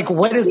just like,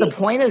 what is the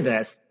point of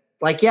this?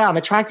 Like, yeah, I'm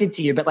attracted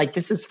to you, but like,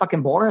 this is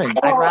fucking boring.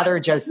 I'd rather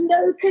just...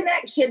 No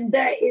connection.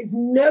 There is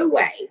no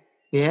way.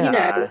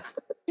 Yeah.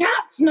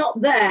 Cat's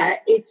not there.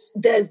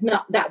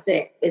 That's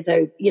it.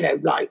 So,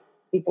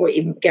 before it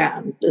even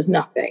began, there's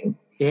nothing.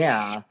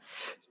 Yeah.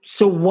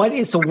 So what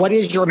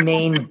is your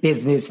main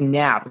business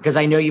now? Because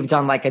I know you've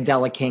done like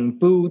Adela King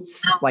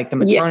Boots, like the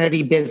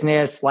maternity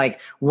business.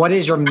 Like, what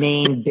is your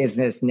main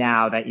business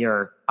now that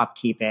you're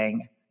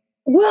upkeeping?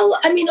 Well,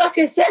 like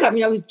I said, I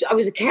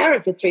was a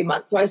carer for 3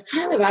 months, so I was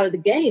kind of out of the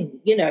game,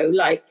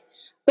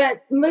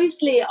 but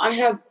mostly I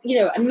have,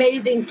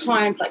 amazing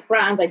clients like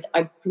brands. I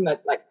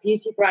promote like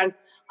beauty brands.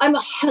 I'm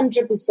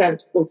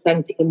 100%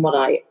 authentic in what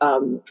I,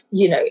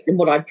 in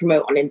what I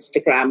promote on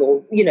Instagram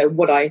or,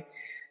 I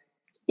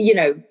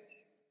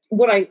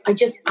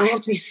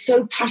have to be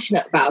so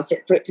passionate about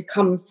it for it to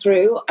come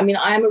through. I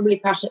am a really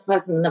passionate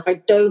person. And if I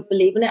don't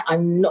believe in it,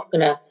 I'm not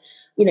going to,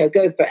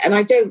 go for it. And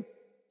I don't,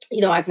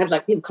 I've had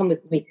like people come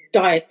with me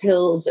diet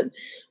pills and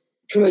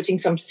promoting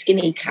some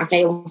skinny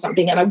cafe or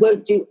something, and I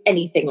won't do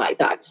anything like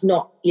that. It's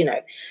not,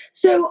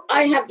 So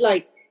I have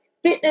like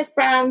fitness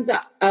brands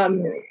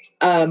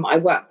I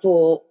work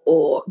for,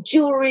 or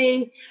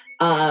jewelry,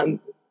 a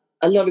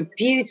lot of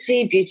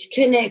beauty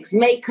clinics,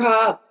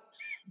 makeup,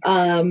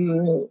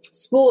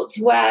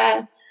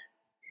 sportswear.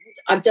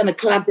 I've done a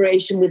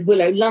collaboration with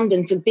Willow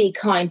London for Be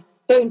Kind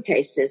phone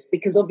cases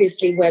because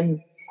obviously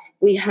when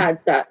we had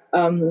that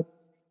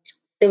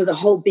there was a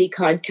whole Be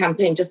Kind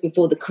campaign just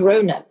before the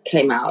corona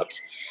came out.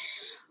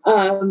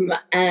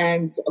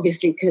 And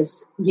obviously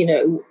because, you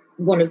know,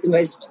 one of the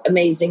most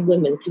amazing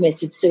women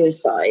committed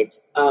suicide.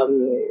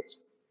 And,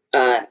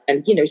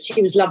 you know,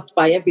 she was loved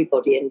by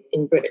everybody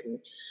in Britain.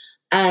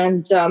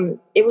 And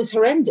it was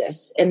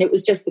horrendous. And it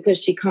was just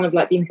because she kind of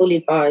like been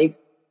bullied by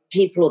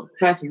people or the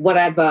press,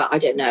 whatever, I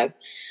don't know.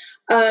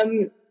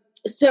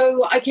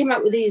 So I came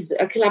out with these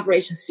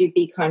collaborations to do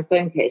Be Kind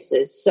phone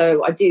cases.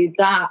 So I do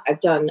that. I've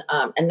done,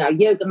 and now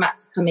yoga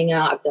mats are coming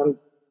out. I've done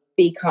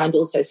Be Kind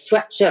also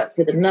sweatshirts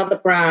with another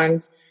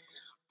brand.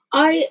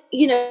 I've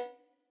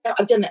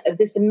done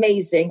this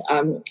amazing,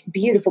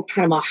 beautiful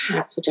Panama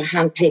hats, which are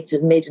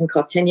hand-painted, made in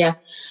Cartagena.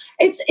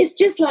 It's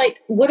just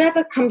like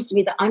whatever comes to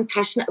me that I'm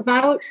passionate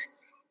about,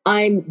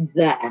 I'm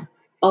there.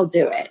 I'll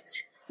do it.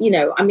 You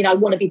know, I mean, I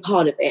want to be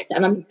part of it,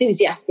 and I'm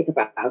enthusiastic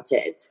about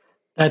it.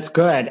 That's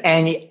good.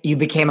 And you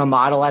became a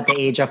model at the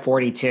age of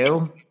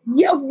 42?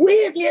 Yeah,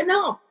 weirdly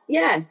enough.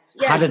 Yes.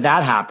 How did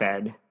that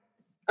happen?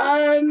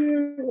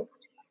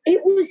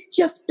 It was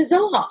just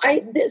bizarre.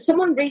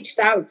 Someone reached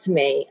out to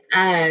me,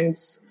 and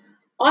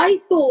I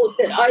thought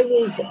that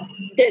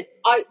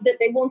that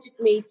they wanted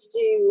me to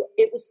do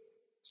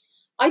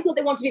I thought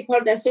they wanted to be part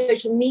of their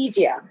social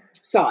media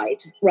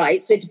side,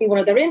 right? So to be one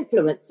of their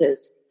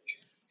influencers.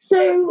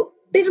 So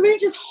they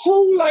arranged this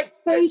whole like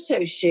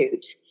photo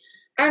shoot.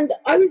 And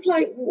I was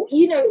like,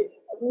 you know,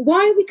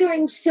 why are we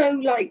going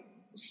so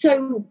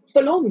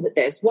full on with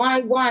this?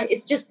 Why?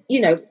 It's just,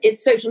 you know,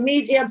 it's social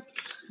media.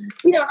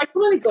 You know, I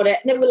finally got it.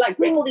 And they were like,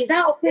 bring all these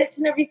outfits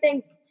and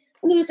everything.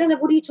 And they were saying,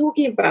 what are you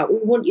talking about? We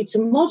want you to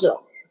be a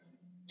model.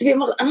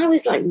 And I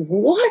was like,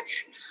 what?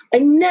 I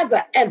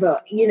never,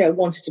 ever, you know,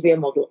 wanted to be a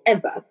model,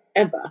 ever.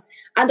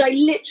 And I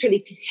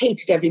literally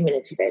hated every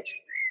minute of it.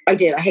 I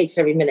did. I hated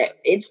every minute.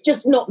 It's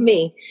just not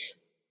me.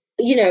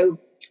 You know,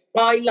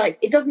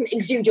 it doesn't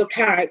exude your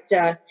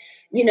character.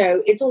 You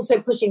know, it's also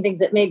pushing things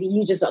that maybe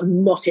you just are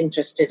not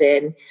interested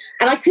in.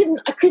 And I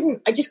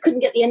just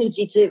couldn't get the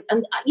energy to,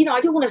 and, you know, I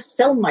don't want to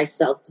sell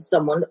myself to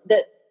someone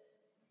that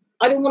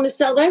I don't want to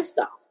sell their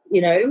stuff,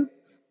 you know?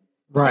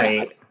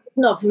 Right. Yeah,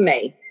 not for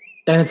me.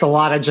 And it's a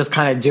lot of just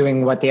kind of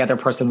doing what the other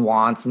person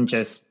wants and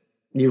just,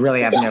 you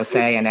really have no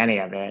say in any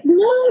of it.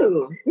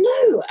 No.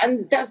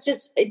 And that's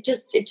just,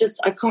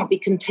 I can't be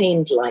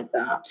contained like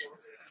that.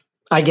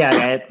 I get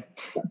it.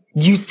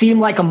 You seem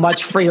like a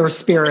much freer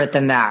spirit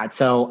than that.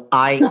 So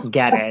I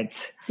get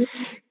it.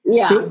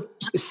 Yeah.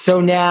 So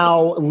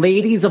now,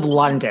 Ladies of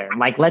London,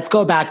 like, let's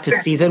go back to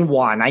season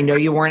 1. I know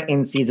you weren't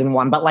in season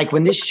 1, but like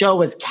when this show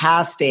was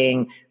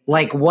casting,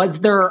 like,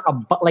 was there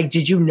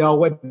did you know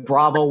what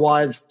Bravo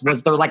was?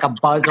 Was there like a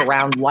buzz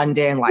around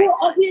London? Like, well,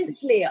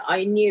 obviously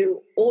I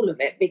knew all of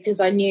it because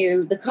I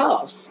knew the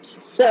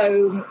cast.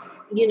 So,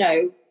 you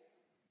know,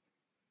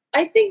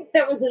 I think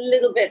there was a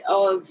little bit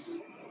of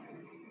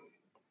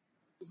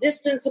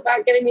resistance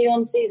about getting me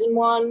on season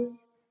 1.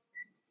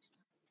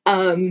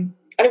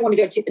 I don't want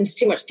to go into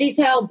too much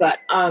detail, but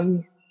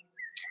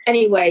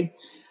anyway,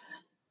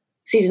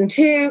 season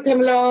 2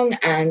 came along,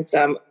 and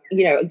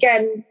you know,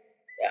 again,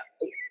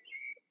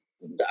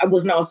 I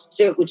wasn't asked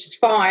to do it, which is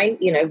fine,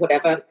 you know,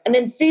 whatever. And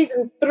then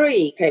season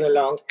 3 came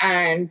along,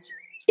 and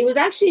it was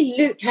actually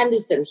Luke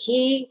Henderson.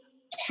 He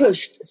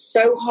pushed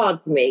so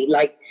hard for me,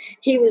 like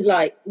he was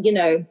like, you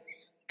know,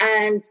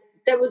 and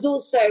there was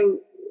also,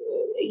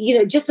 you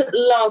know, just at the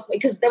last,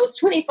 because there was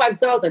 25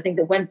 girls, I think,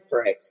 that went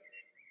for it.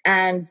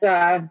 And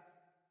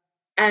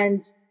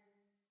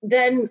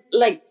then,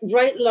 like,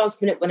 right at the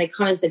last minute when they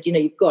kind of said, you know,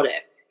 you've got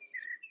it,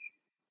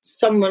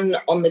 someone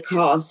on the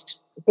cast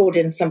brought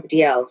in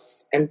somebody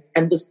else and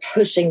was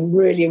pushing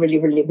really, really,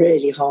 really,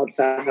 really hard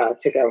for her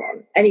to go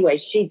on. Anyway,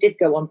 she did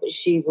go on, but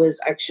she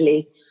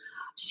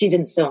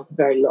didn't stay on for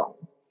very long.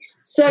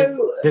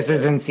 So this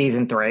is in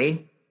season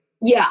 3?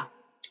 Yeah,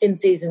 in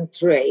season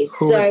 3.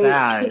 Who was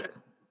that?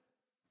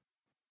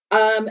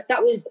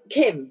 That was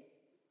Kim.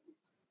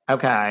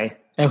 Okay.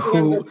 And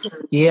who?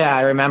 Yeah,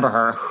 I remember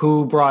her.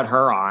 Who brought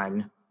her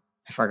on?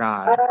 I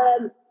forgot.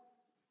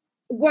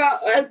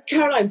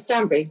 Caroline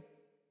Stanbury.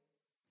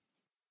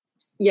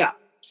 Yeah.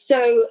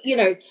 So, you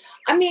know,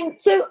 I mean,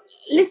 so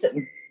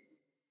listen,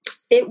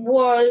 it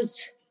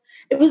was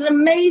an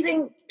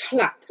amazing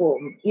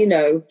platform, you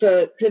know,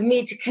 for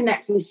me to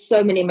connect with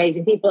so many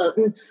amazing people.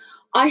 And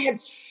I had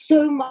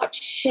so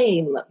much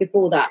shame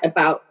before that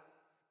about,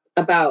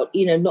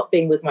 you know, not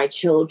being with my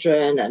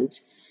children, and,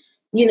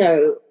 you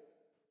know,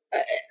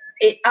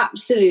 it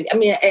absolutely,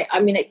 I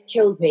mean, it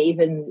killed me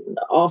even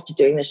after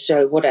doing the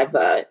show,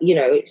 whatever, you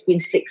know, it's been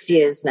 6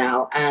 years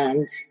now.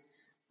 And,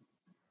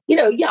 you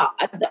know, yeah,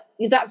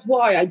 that's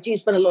why I do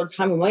spend a lot of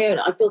time on my own.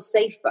 I feel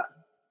safer,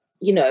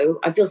 you know,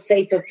 I feel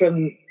safer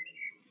from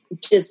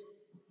just,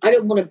 I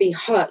don't want to be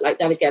hurt like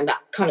that again.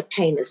 That kind of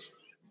pain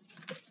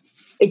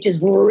it just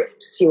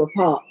rips you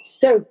apart.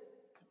 So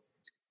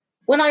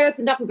when I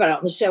opened up about it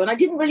on the show, and I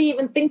didn't really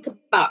even think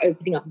about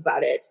opening up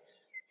about it,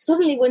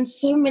 suddenly when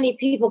so many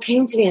people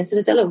came to me and said,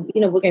 Adela,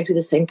 you know, we're going through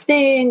the same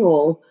thing,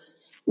 or,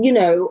 you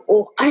know,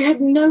 or I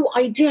had no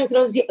idea that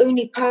I was the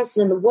only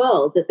person in the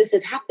world that this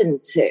had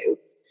happened to.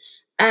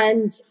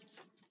 And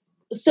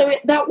so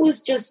that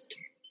was just,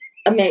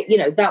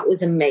 that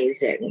was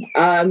amazing.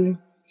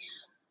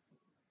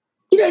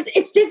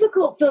 It's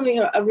difficult filming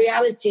a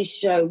reality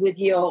show with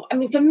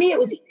for me, it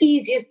was the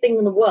easiest thing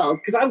in the world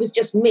because I was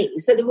just me.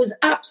 So there was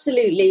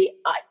absolutely,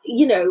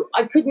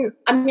 I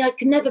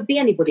could never be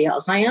anybody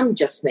else. I am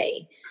just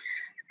me.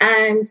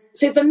 And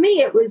so for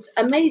me, it was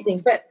amazing.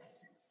 But,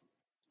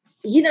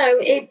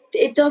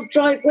 it does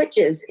drive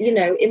wedges,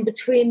 in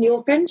between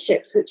your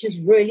friendships, which is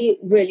really,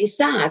 really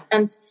sad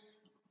and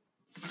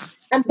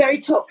very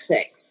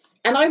toxic.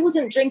 And I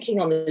wasn't drinking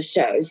on the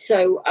show.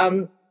 So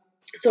I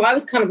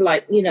was kind of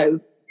like,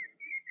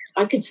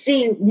 I could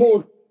see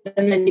more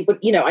than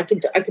anybody, I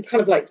could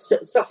kind of like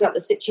suss out the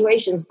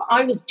situations, but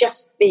I was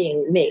just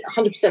being me,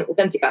 100%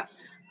 authentic.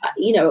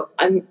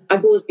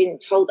 I've always been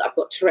told that I've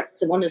got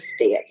Tourette's of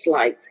honesty. It's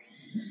like,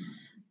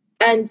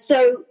 and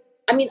so,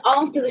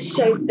 after the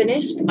show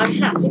finished, I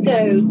had to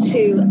go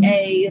to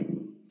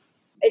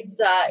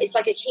it's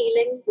like a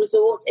healing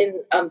resort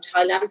in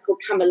Thailand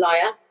called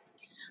Kamalaya.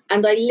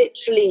 And I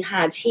literally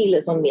had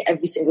healers on me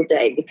every single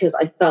day because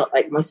I felt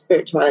like my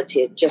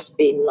spirituality had just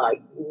been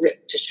like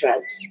ripped to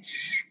shreds.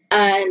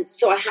 And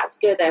so I had to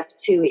go there for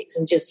 2 weeks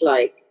and just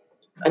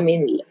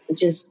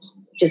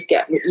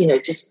get,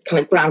 just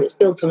kind of ground. It's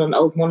built on an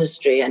old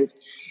monastery. And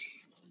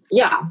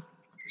yeah.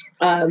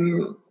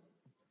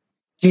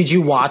 Did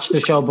you watch the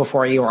show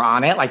before you were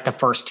on it? Like the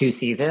first 2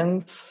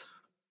 seasons?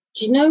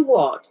 Do you know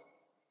what?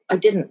 I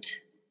didn't.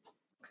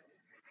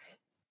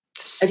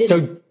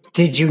 So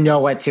did you know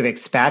what to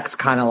expect?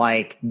 Kind of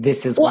like,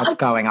 this is what's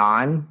going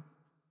on?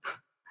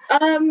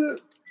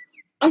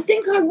 I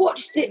think I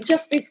watched it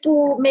just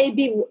before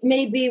maybe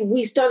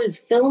we started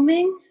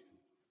filming.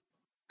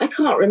 I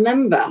can't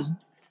remember.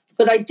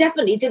 But I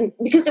definitely didn't,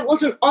 because it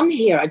wasn't on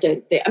here, I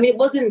don't think. It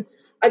wasn't,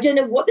 I don't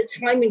know what the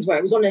timings were.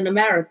 It was on in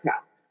America.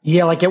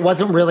 Yeah, like it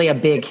wasn't really a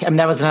big,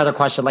 that was another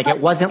question. Like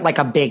it wasn't like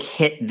a big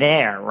hit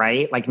there,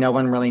 right? Like no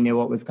one really knew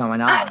what was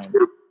going on.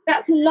 Actually,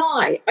 that's a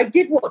lie. I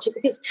did watch it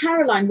because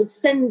Caroline would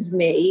send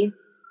me,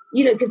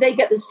 because they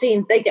get the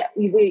scene,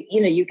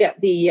 you get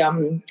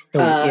the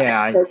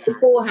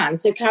beforehand.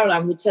 So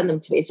Caroline would send them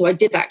to me. So I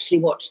did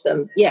actually watch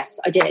them. Yes,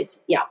 I did.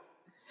 Yeah.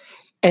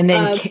 And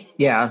then,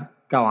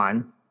 go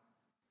on.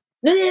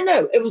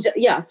 No. It was,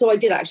 so I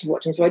did actually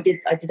watch them. So I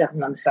did have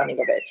an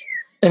understanding of it.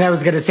 And I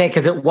was going to say,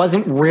 because it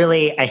wasn't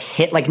really a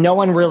hit, like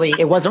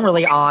it wasn't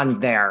really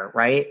on there,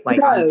 right?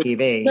 Like on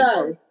TV.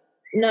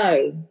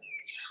 No.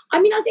 I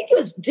think it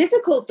was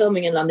difficult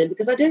filming in London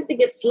because I don't think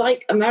it's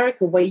like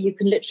America where you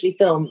can literally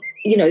film,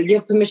 you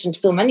have permission to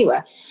film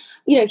anywhere.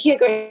 Here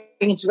going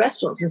into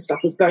restaurants and stuff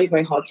was very,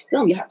 very hard to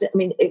film. You had to,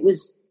 it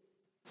was,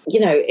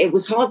 it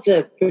was hard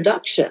for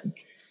production.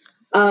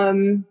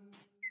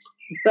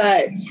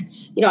 But,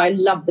 I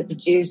love the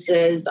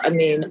producers.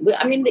 It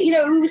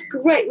was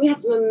great. We had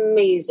some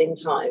amazing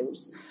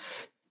times.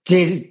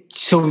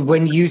 So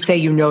when you say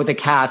the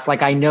cast,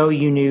 like I know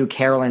you knew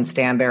Carolyn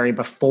Stanbury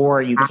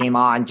before you came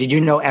on. Did you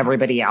know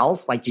everybody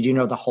else? Like, did you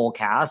know the whole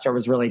cast or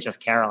was really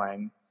just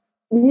Carolyn?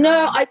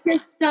 No, I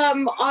just,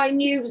 I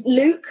knew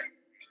Luke.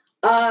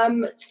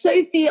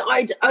 Sophie,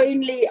 I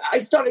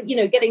started,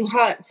 getting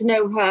to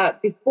know her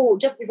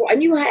just before. I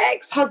knew her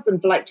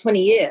ex-husband for like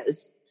 20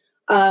 years.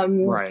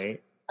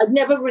 Right. I'd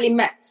never really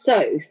met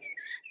Soph.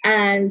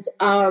 And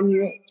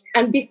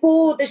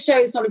before the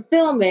show started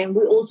filming,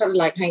 we all started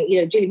like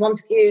hanging, Julie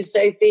Montague,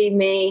 Sophie,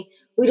 me,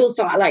 we'd all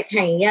start like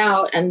hanging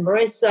out, and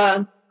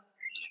Marissa.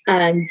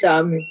 And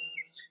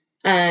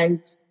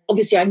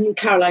obviously I knew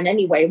Caroline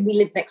anyway. We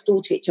lived next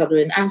door to each other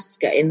in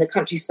Ascot in the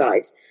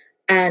countryside.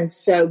 And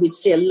so we'd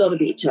see a lot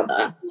of each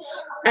other.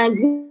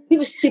 And we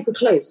were super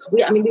close.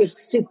 We were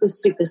super,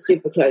 super,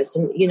 super close.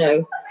 And,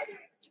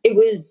 it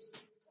was,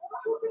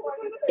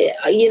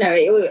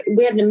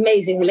 we had an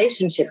amazing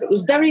relationship. It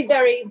was very,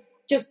 very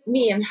just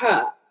me and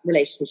her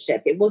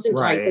relationship. It wasn't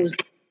like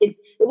it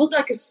wasn't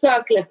like a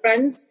circle of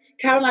friends.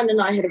 Caroline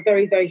and I had a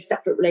very, very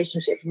separate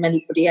relationship from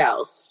anybody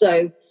else.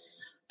 So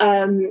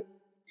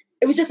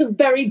it was just a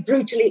very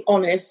brutally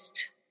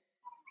honest,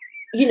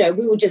 we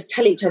would just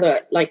tell each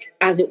other like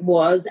as it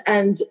was,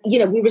 and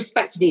we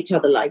respected each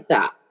other like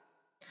that.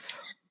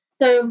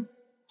 So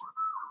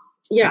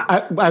yeah.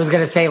 I was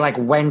going to say, like,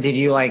 when did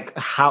you, like,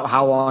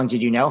 how long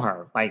did you know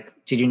her? Like,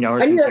 did you know her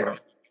since you were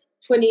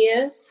 20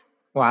 years?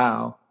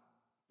 Wow.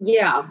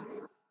 Yeah.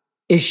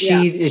 Is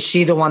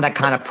she the one that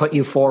kind of put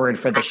you forward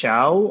for the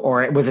show,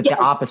 or was it the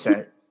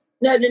opposite?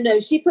 No.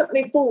 She put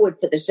me forward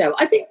for the show.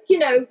 I think,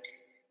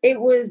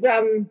 it was, I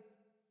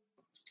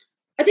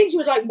think she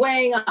was like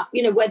weighing up,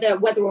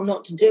 whether or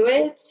not to do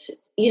it.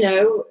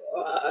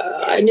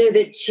 I know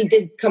that she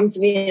did come to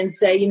me and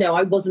say,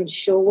 I wasn't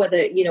sure whether,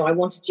 I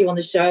wanted you on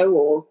the show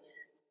or,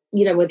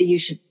 whether you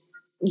should,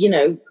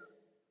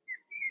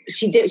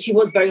 she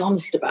was very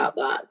honest about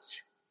that.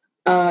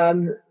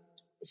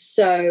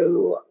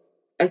 So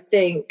I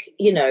think,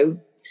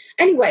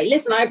 anyway,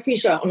 listen, I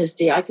appreciate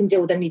honesty. I can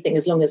deal with anything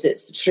as long as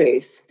it's the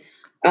truth.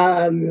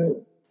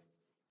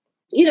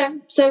 you know,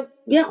 so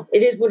yeah,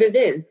 it is what it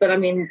is. But I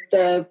mean,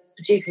 the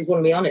producers want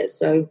to be honest.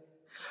 So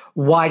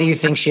why do you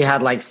think she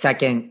had like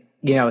second,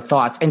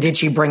 thoughts? And did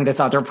she bring this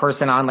other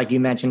person on, like you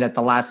mentioned, at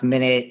the last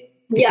minute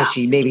because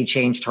she maybe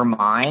changed her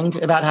mind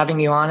about having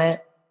you on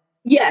it?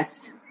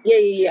 Yes.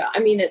 Yeah. I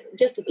mean,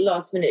 just at the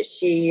last minute,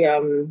 she,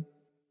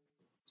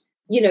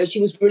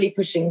 she was really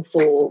pushing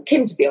for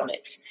Kim to be on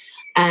it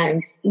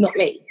and not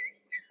me.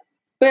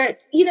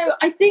 But,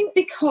 I think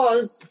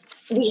because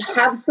we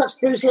have such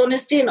brutal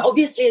honesty, and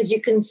obviously, as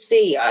you can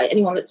see,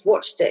 anyone that's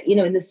watched it,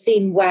 in the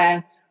scene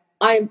where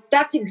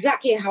that's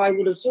exactly how I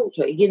would have talked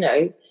to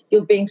her,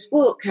 you're being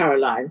spoiled,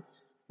 Caroline.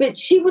 But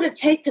she would have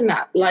taken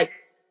that, like,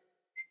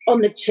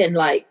 on the chin,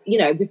 like,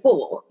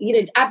 before,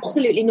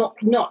 absolutely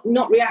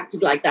not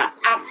reacted like that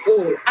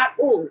at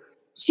all.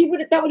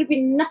 That would have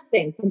been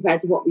nothing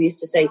compared to what we used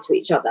to say to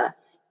each other.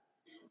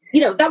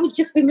 That would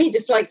just be me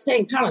just like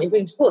saying, Caroline, you're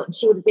being spoiled. And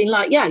she would have been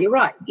like, yeah, you're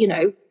right,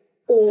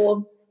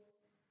 or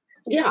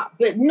yeah,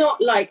 but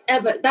not like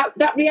ever.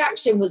 That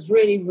reaction was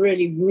really,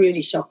 really,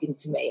 really shocking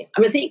to me.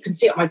 I mean, I think you can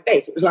see it on my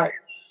face. It was like,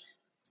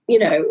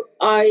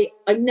 I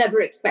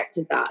never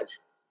expected that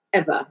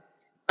ever.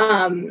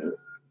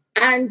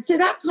 And so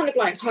that kind of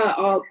like hurt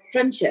our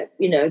friendship,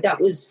 that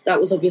was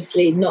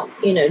obviously not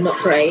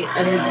great.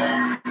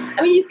 And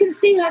I mean, you can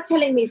see her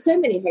telling me so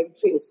many home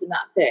truths in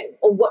that thing,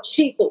 or what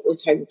she thought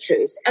was home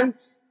truths, and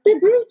they're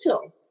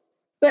brutal.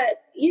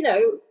 But,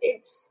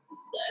 it's,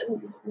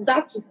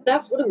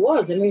 that's what it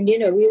was. I mean,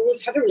 we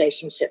always had a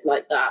relationship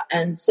like that.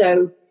 And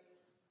so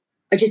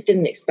I just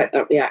didn't expect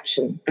that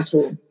reaction at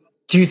all.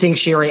 Do you think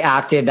she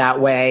reacted that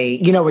way?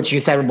 What you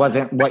said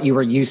wasn't what you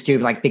were used to,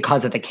 like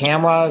because of the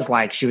cameras,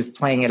 like she was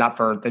playing it up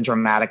for the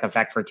dramatic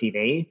effect for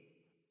TV?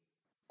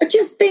 I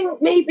just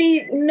think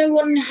maybe no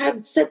one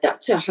had said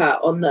that to her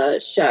on the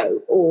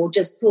show or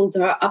just pulled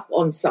her up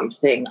on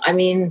something. I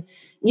mean,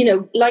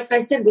 like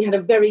I said, we had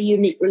a very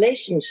unique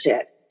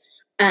relationship.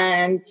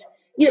 And,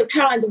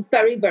 Caroline's a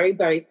very, very,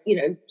 very,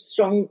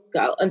 strong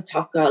girl and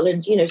tough girl.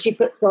 And, she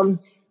puts on,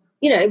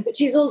 but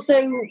she's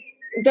also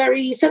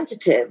very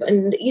sensitive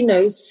and,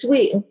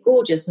 sweet and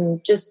gorgeous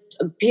and just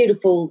a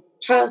beautiful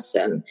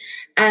person.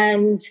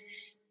 And,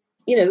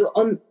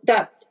 on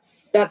that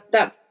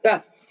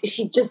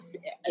she just,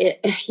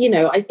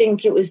 I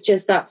think it was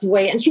just that's the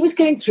way. And she was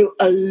going through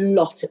a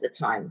lot at the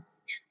time,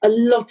 a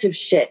lot of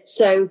shit.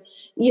 So,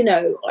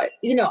 I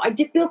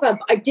did feel that,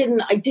 but I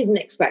didn't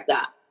expect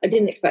that. I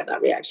didn't expect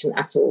that reaction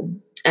at all.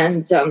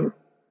 And,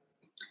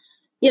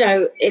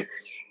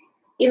 it's,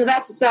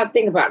 that's the sad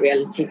thing about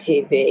reality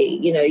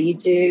TV. You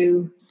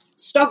do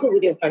struggle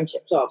with your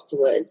friendships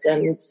afterwards.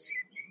 And,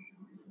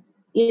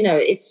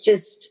 it's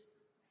just,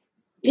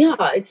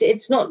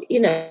 it's not,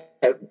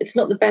 it's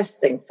not the best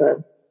thing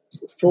for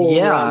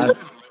holding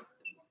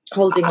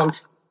on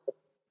to.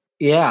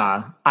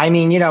 Yeah. I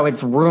mean,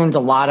 it's ruined a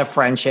lot of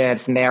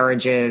friendships,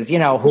 marriages, who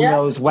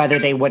knows whether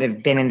they would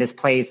have been in this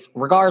place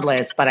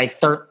regardless, but I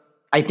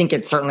think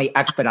it certainly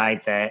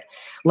expedites it.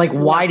 Like,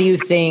 why do you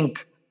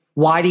think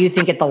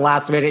at the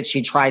last minute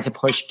she tried to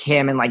push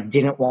Kim and like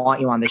didn't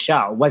want you on the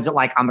show? Was it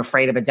like, I'm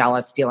afraid of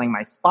Adela stealing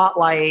my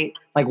spotlight?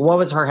 Like, what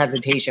was her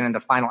hesitation in the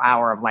final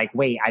hour of like,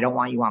 wait, I don't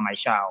want you on my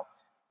show?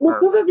 Well,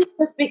 probably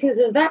just because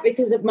of that,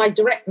 because of my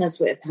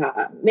directness with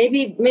her.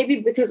 Maybe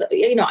because,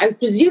 I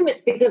presume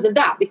it's because of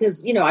that,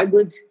 because, I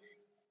would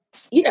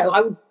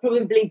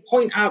probably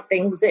point out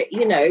things that,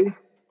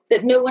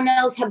 that no one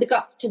else had the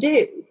guts to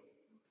do,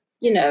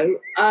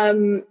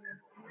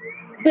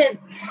 but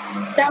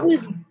that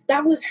was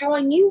how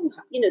I knew,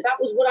 that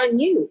was what I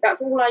knew.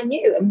 That's all I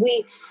knew. And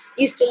we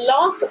used to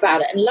laugh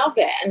about it and love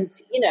it. And,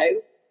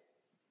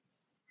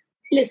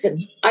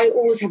 listen, I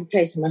always have a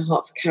place in my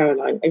heart for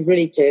Caroline. I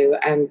really do.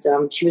 And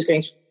she was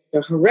going through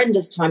a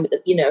horrendous time at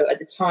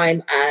the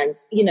time. And,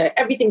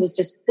 everything was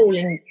just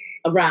falling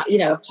around,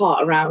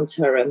 apart around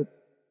her. And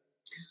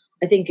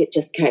I think it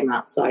just came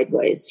out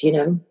sideways,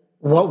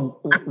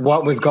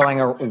 What was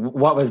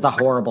the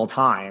horrible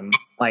time?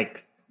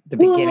 Like the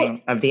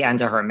beginning of the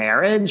end of her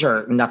marriage,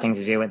 or nothing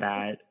to do with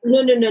that?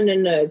 No.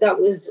 That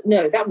was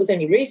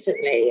only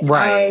recently.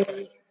 Right.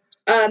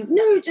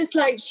 No, just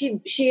like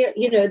she,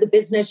 the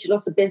business, she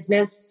lost the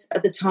business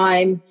at the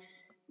time.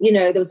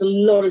 There was a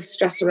lot of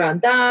stress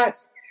around that.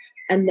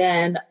 And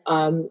then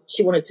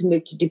she wanted to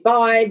move to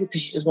Dubai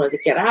because she just wanted to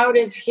get out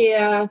of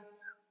here.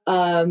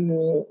 I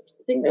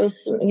think there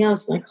was something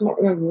else and I can't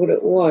remember what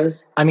it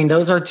was. I mean,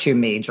 those are two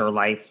major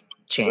life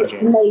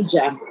changes.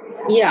 Major.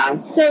 Yeah.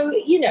 So,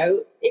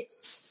 it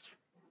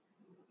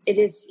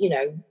is,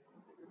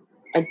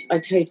 I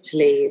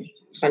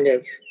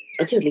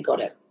totally got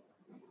it.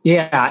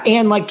 Yeah.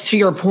 And like, to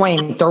your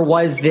point, there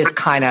was this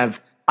kind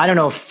of, I don't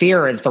know if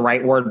fear is the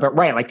right word, but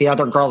right. Like the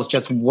other girls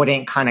just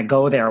wouldn't kind of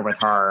go there with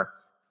her,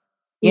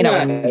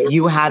 and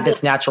you had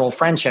this natural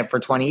friendship for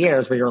 20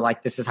 years where you're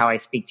like, this is how I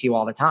speak to you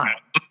all the time.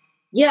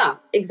 Yeah,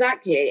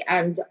 exactly.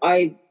 And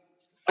I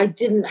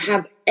didn't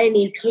have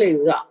any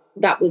clue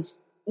that was,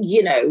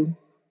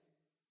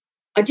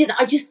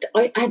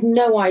 I had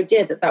no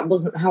idea that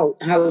wasn't how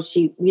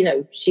she,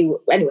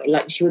 anyway,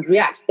 like she would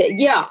react. But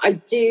yeah, I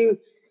do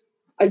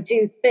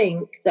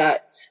think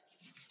that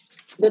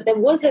there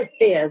was a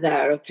fear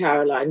there of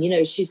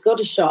Caroline. She's got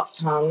a sharp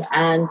tongue,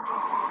 and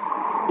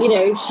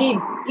she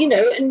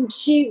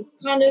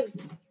kind of,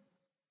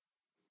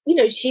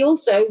 she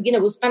also,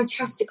 was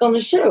fantastic on the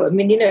show. I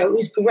mean, it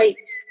was great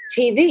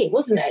TV,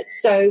 wasn't it?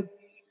 So,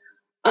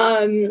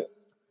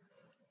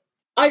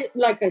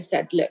 like I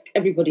said, look,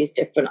 everybody's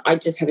different. I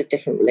just had a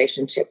different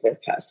relationship with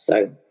her.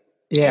 So,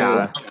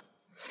 yeah.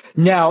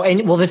 No,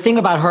 and well, the thing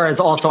about her is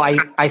also, I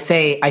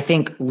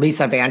think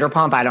Lisa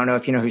Vanderpump, I don't know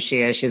if you know who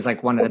she is. She's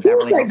like one of the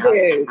Beverly Hills.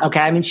 Okay,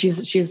 I mean,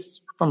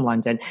 she's from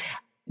London.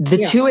 The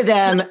two of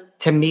them,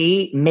 to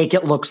me, make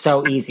it look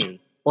so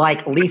easy.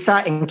 Like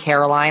Lisa and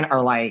Caroline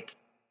are like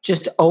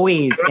just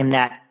always in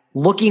that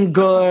looking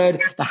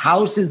good. The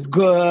house is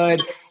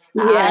good.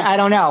 Yeah. I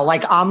don't know.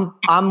 Like I'm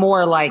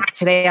more like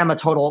today I'm a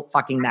total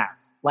fuking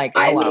mess. Like,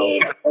 hello.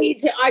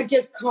 I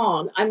just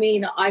can't. I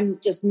mean, I'm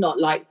just not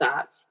like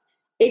that.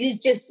 It is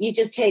just, you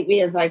just take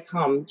me as I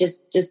come.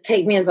 Just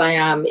take me as I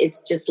am.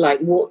 It's just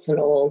like warts and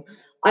all.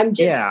 I'm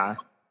just,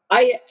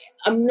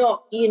 I'm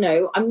not,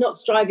 I'm not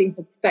striving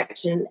for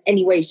perfection in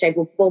any way, shape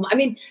or form. I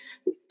mean,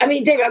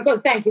 David, I've got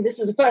to thank you. This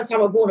is the first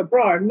time I've worn a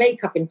bra and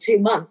makeup in 2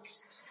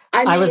 months.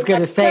 I was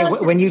going to say,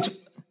 when you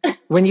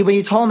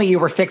told me you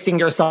were fixing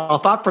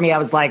yourself up for me, I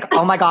was like,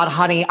 oh my God,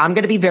 honey, I'm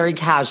going to be very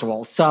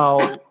casual.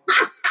 So.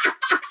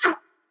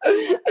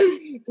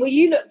 Well,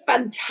 you look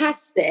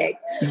fantastic.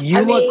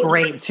 You look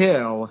great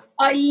too.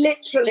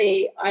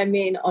 Honestly.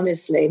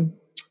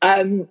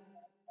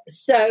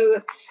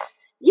 So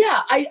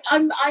yeah,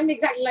 I'm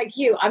exactly like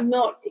you. I'm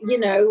not,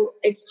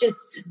 it's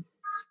just,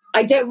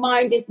 I don't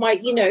mind if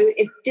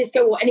if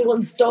Disco or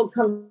anyone's dog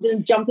comes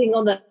and jumping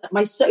on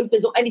my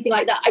sofas or anything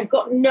like that.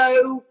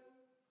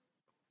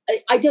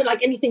 I don't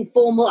like anything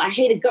formal. I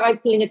hate a guy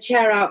pulling a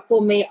chair out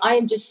for me. I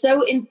am just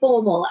so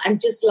informal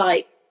and just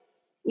like,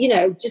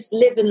 just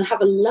live and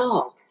have a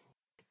laugh.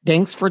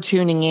 Thanks for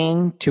tuning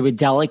in to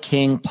Adela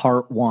King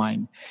Part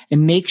 1.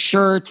 And make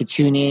sure to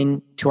tune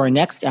in to our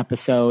next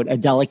episode,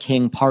 Adela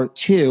King Part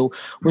 2,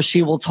 where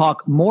she will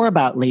talk more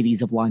about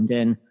Ladies of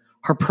London,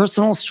 her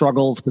personal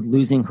struggles with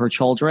losing her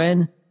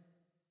children,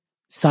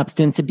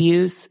 substance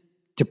abuse,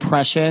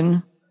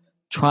 depression,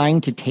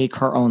 trying to take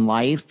her own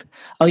life.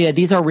 Oh yeah,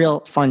 these are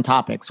real fun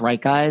topics,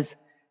 right guys?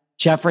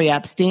 Jeffrey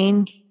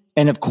Epstein,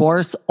 and of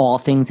course, all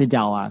things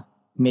Adela.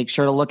 Make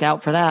sure to look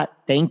out for that.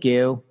 Thank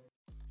you.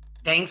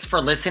 Thanks for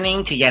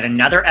listening to yet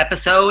another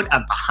episode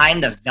of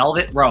Behind the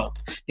Velvet Rope.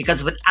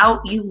 Because without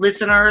you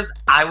listeners,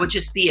 I would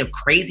just be a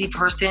crazy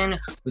person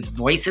with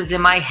voices in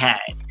my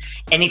head.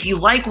 And if you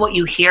like what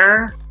you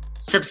hear,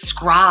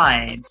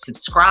 subscribe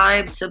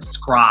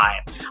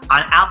on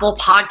Apple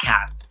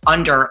Podcasts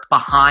under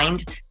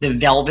Behind the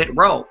Velvet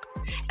Rope.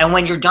 And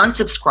when you're done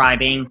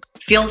subscribing,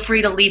 feel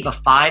free to leave a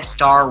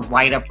 5-star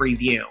write-up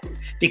review,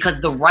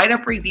 because the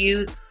write-up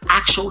reviews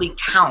actually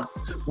count.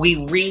 We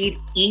read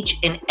each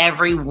and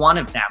every one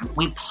of them.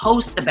 We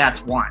post the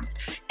best ones,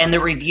 and the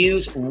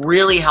reviews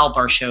really help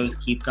our shows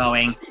keep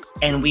going,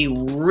 and we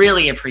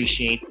really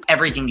appreciate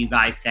everything you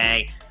guys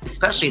say,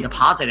 especially the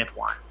positive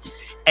ones.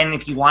 And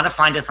if you want to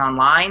find us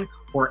online,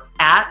 we're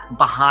at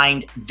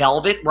Behind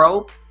Velvet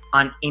Rope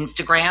on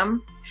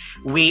Instagram.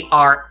 We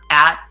are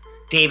at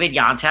David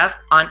Yontef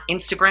on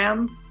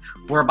Instagram.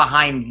 We're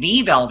Behind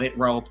the Velvet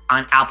Rope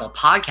on Apple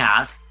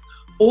Podcasts.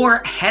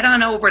 Or head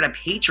on over to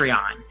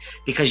Patreon,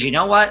 because you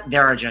know what?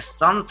 There are just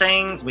some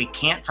things we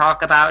can't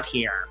talk about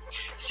here.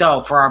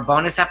 So for our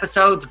bonus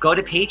episodes, go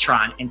to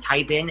Patreon and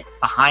type in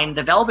Behind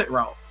the Velvet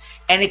Rope.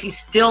 And if you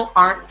still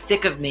aren't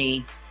sick of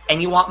me and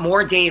you want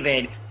more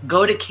David,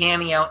 go to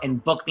Cameo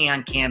and book me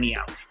on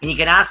Cameo. And you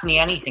can ask me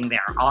anything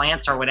there. I'll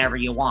answer whatever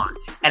you want.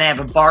 And I have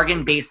a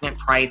bargain basement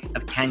price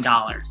of $10.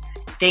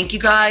 Thank you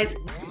guys.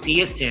 See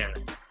you soon.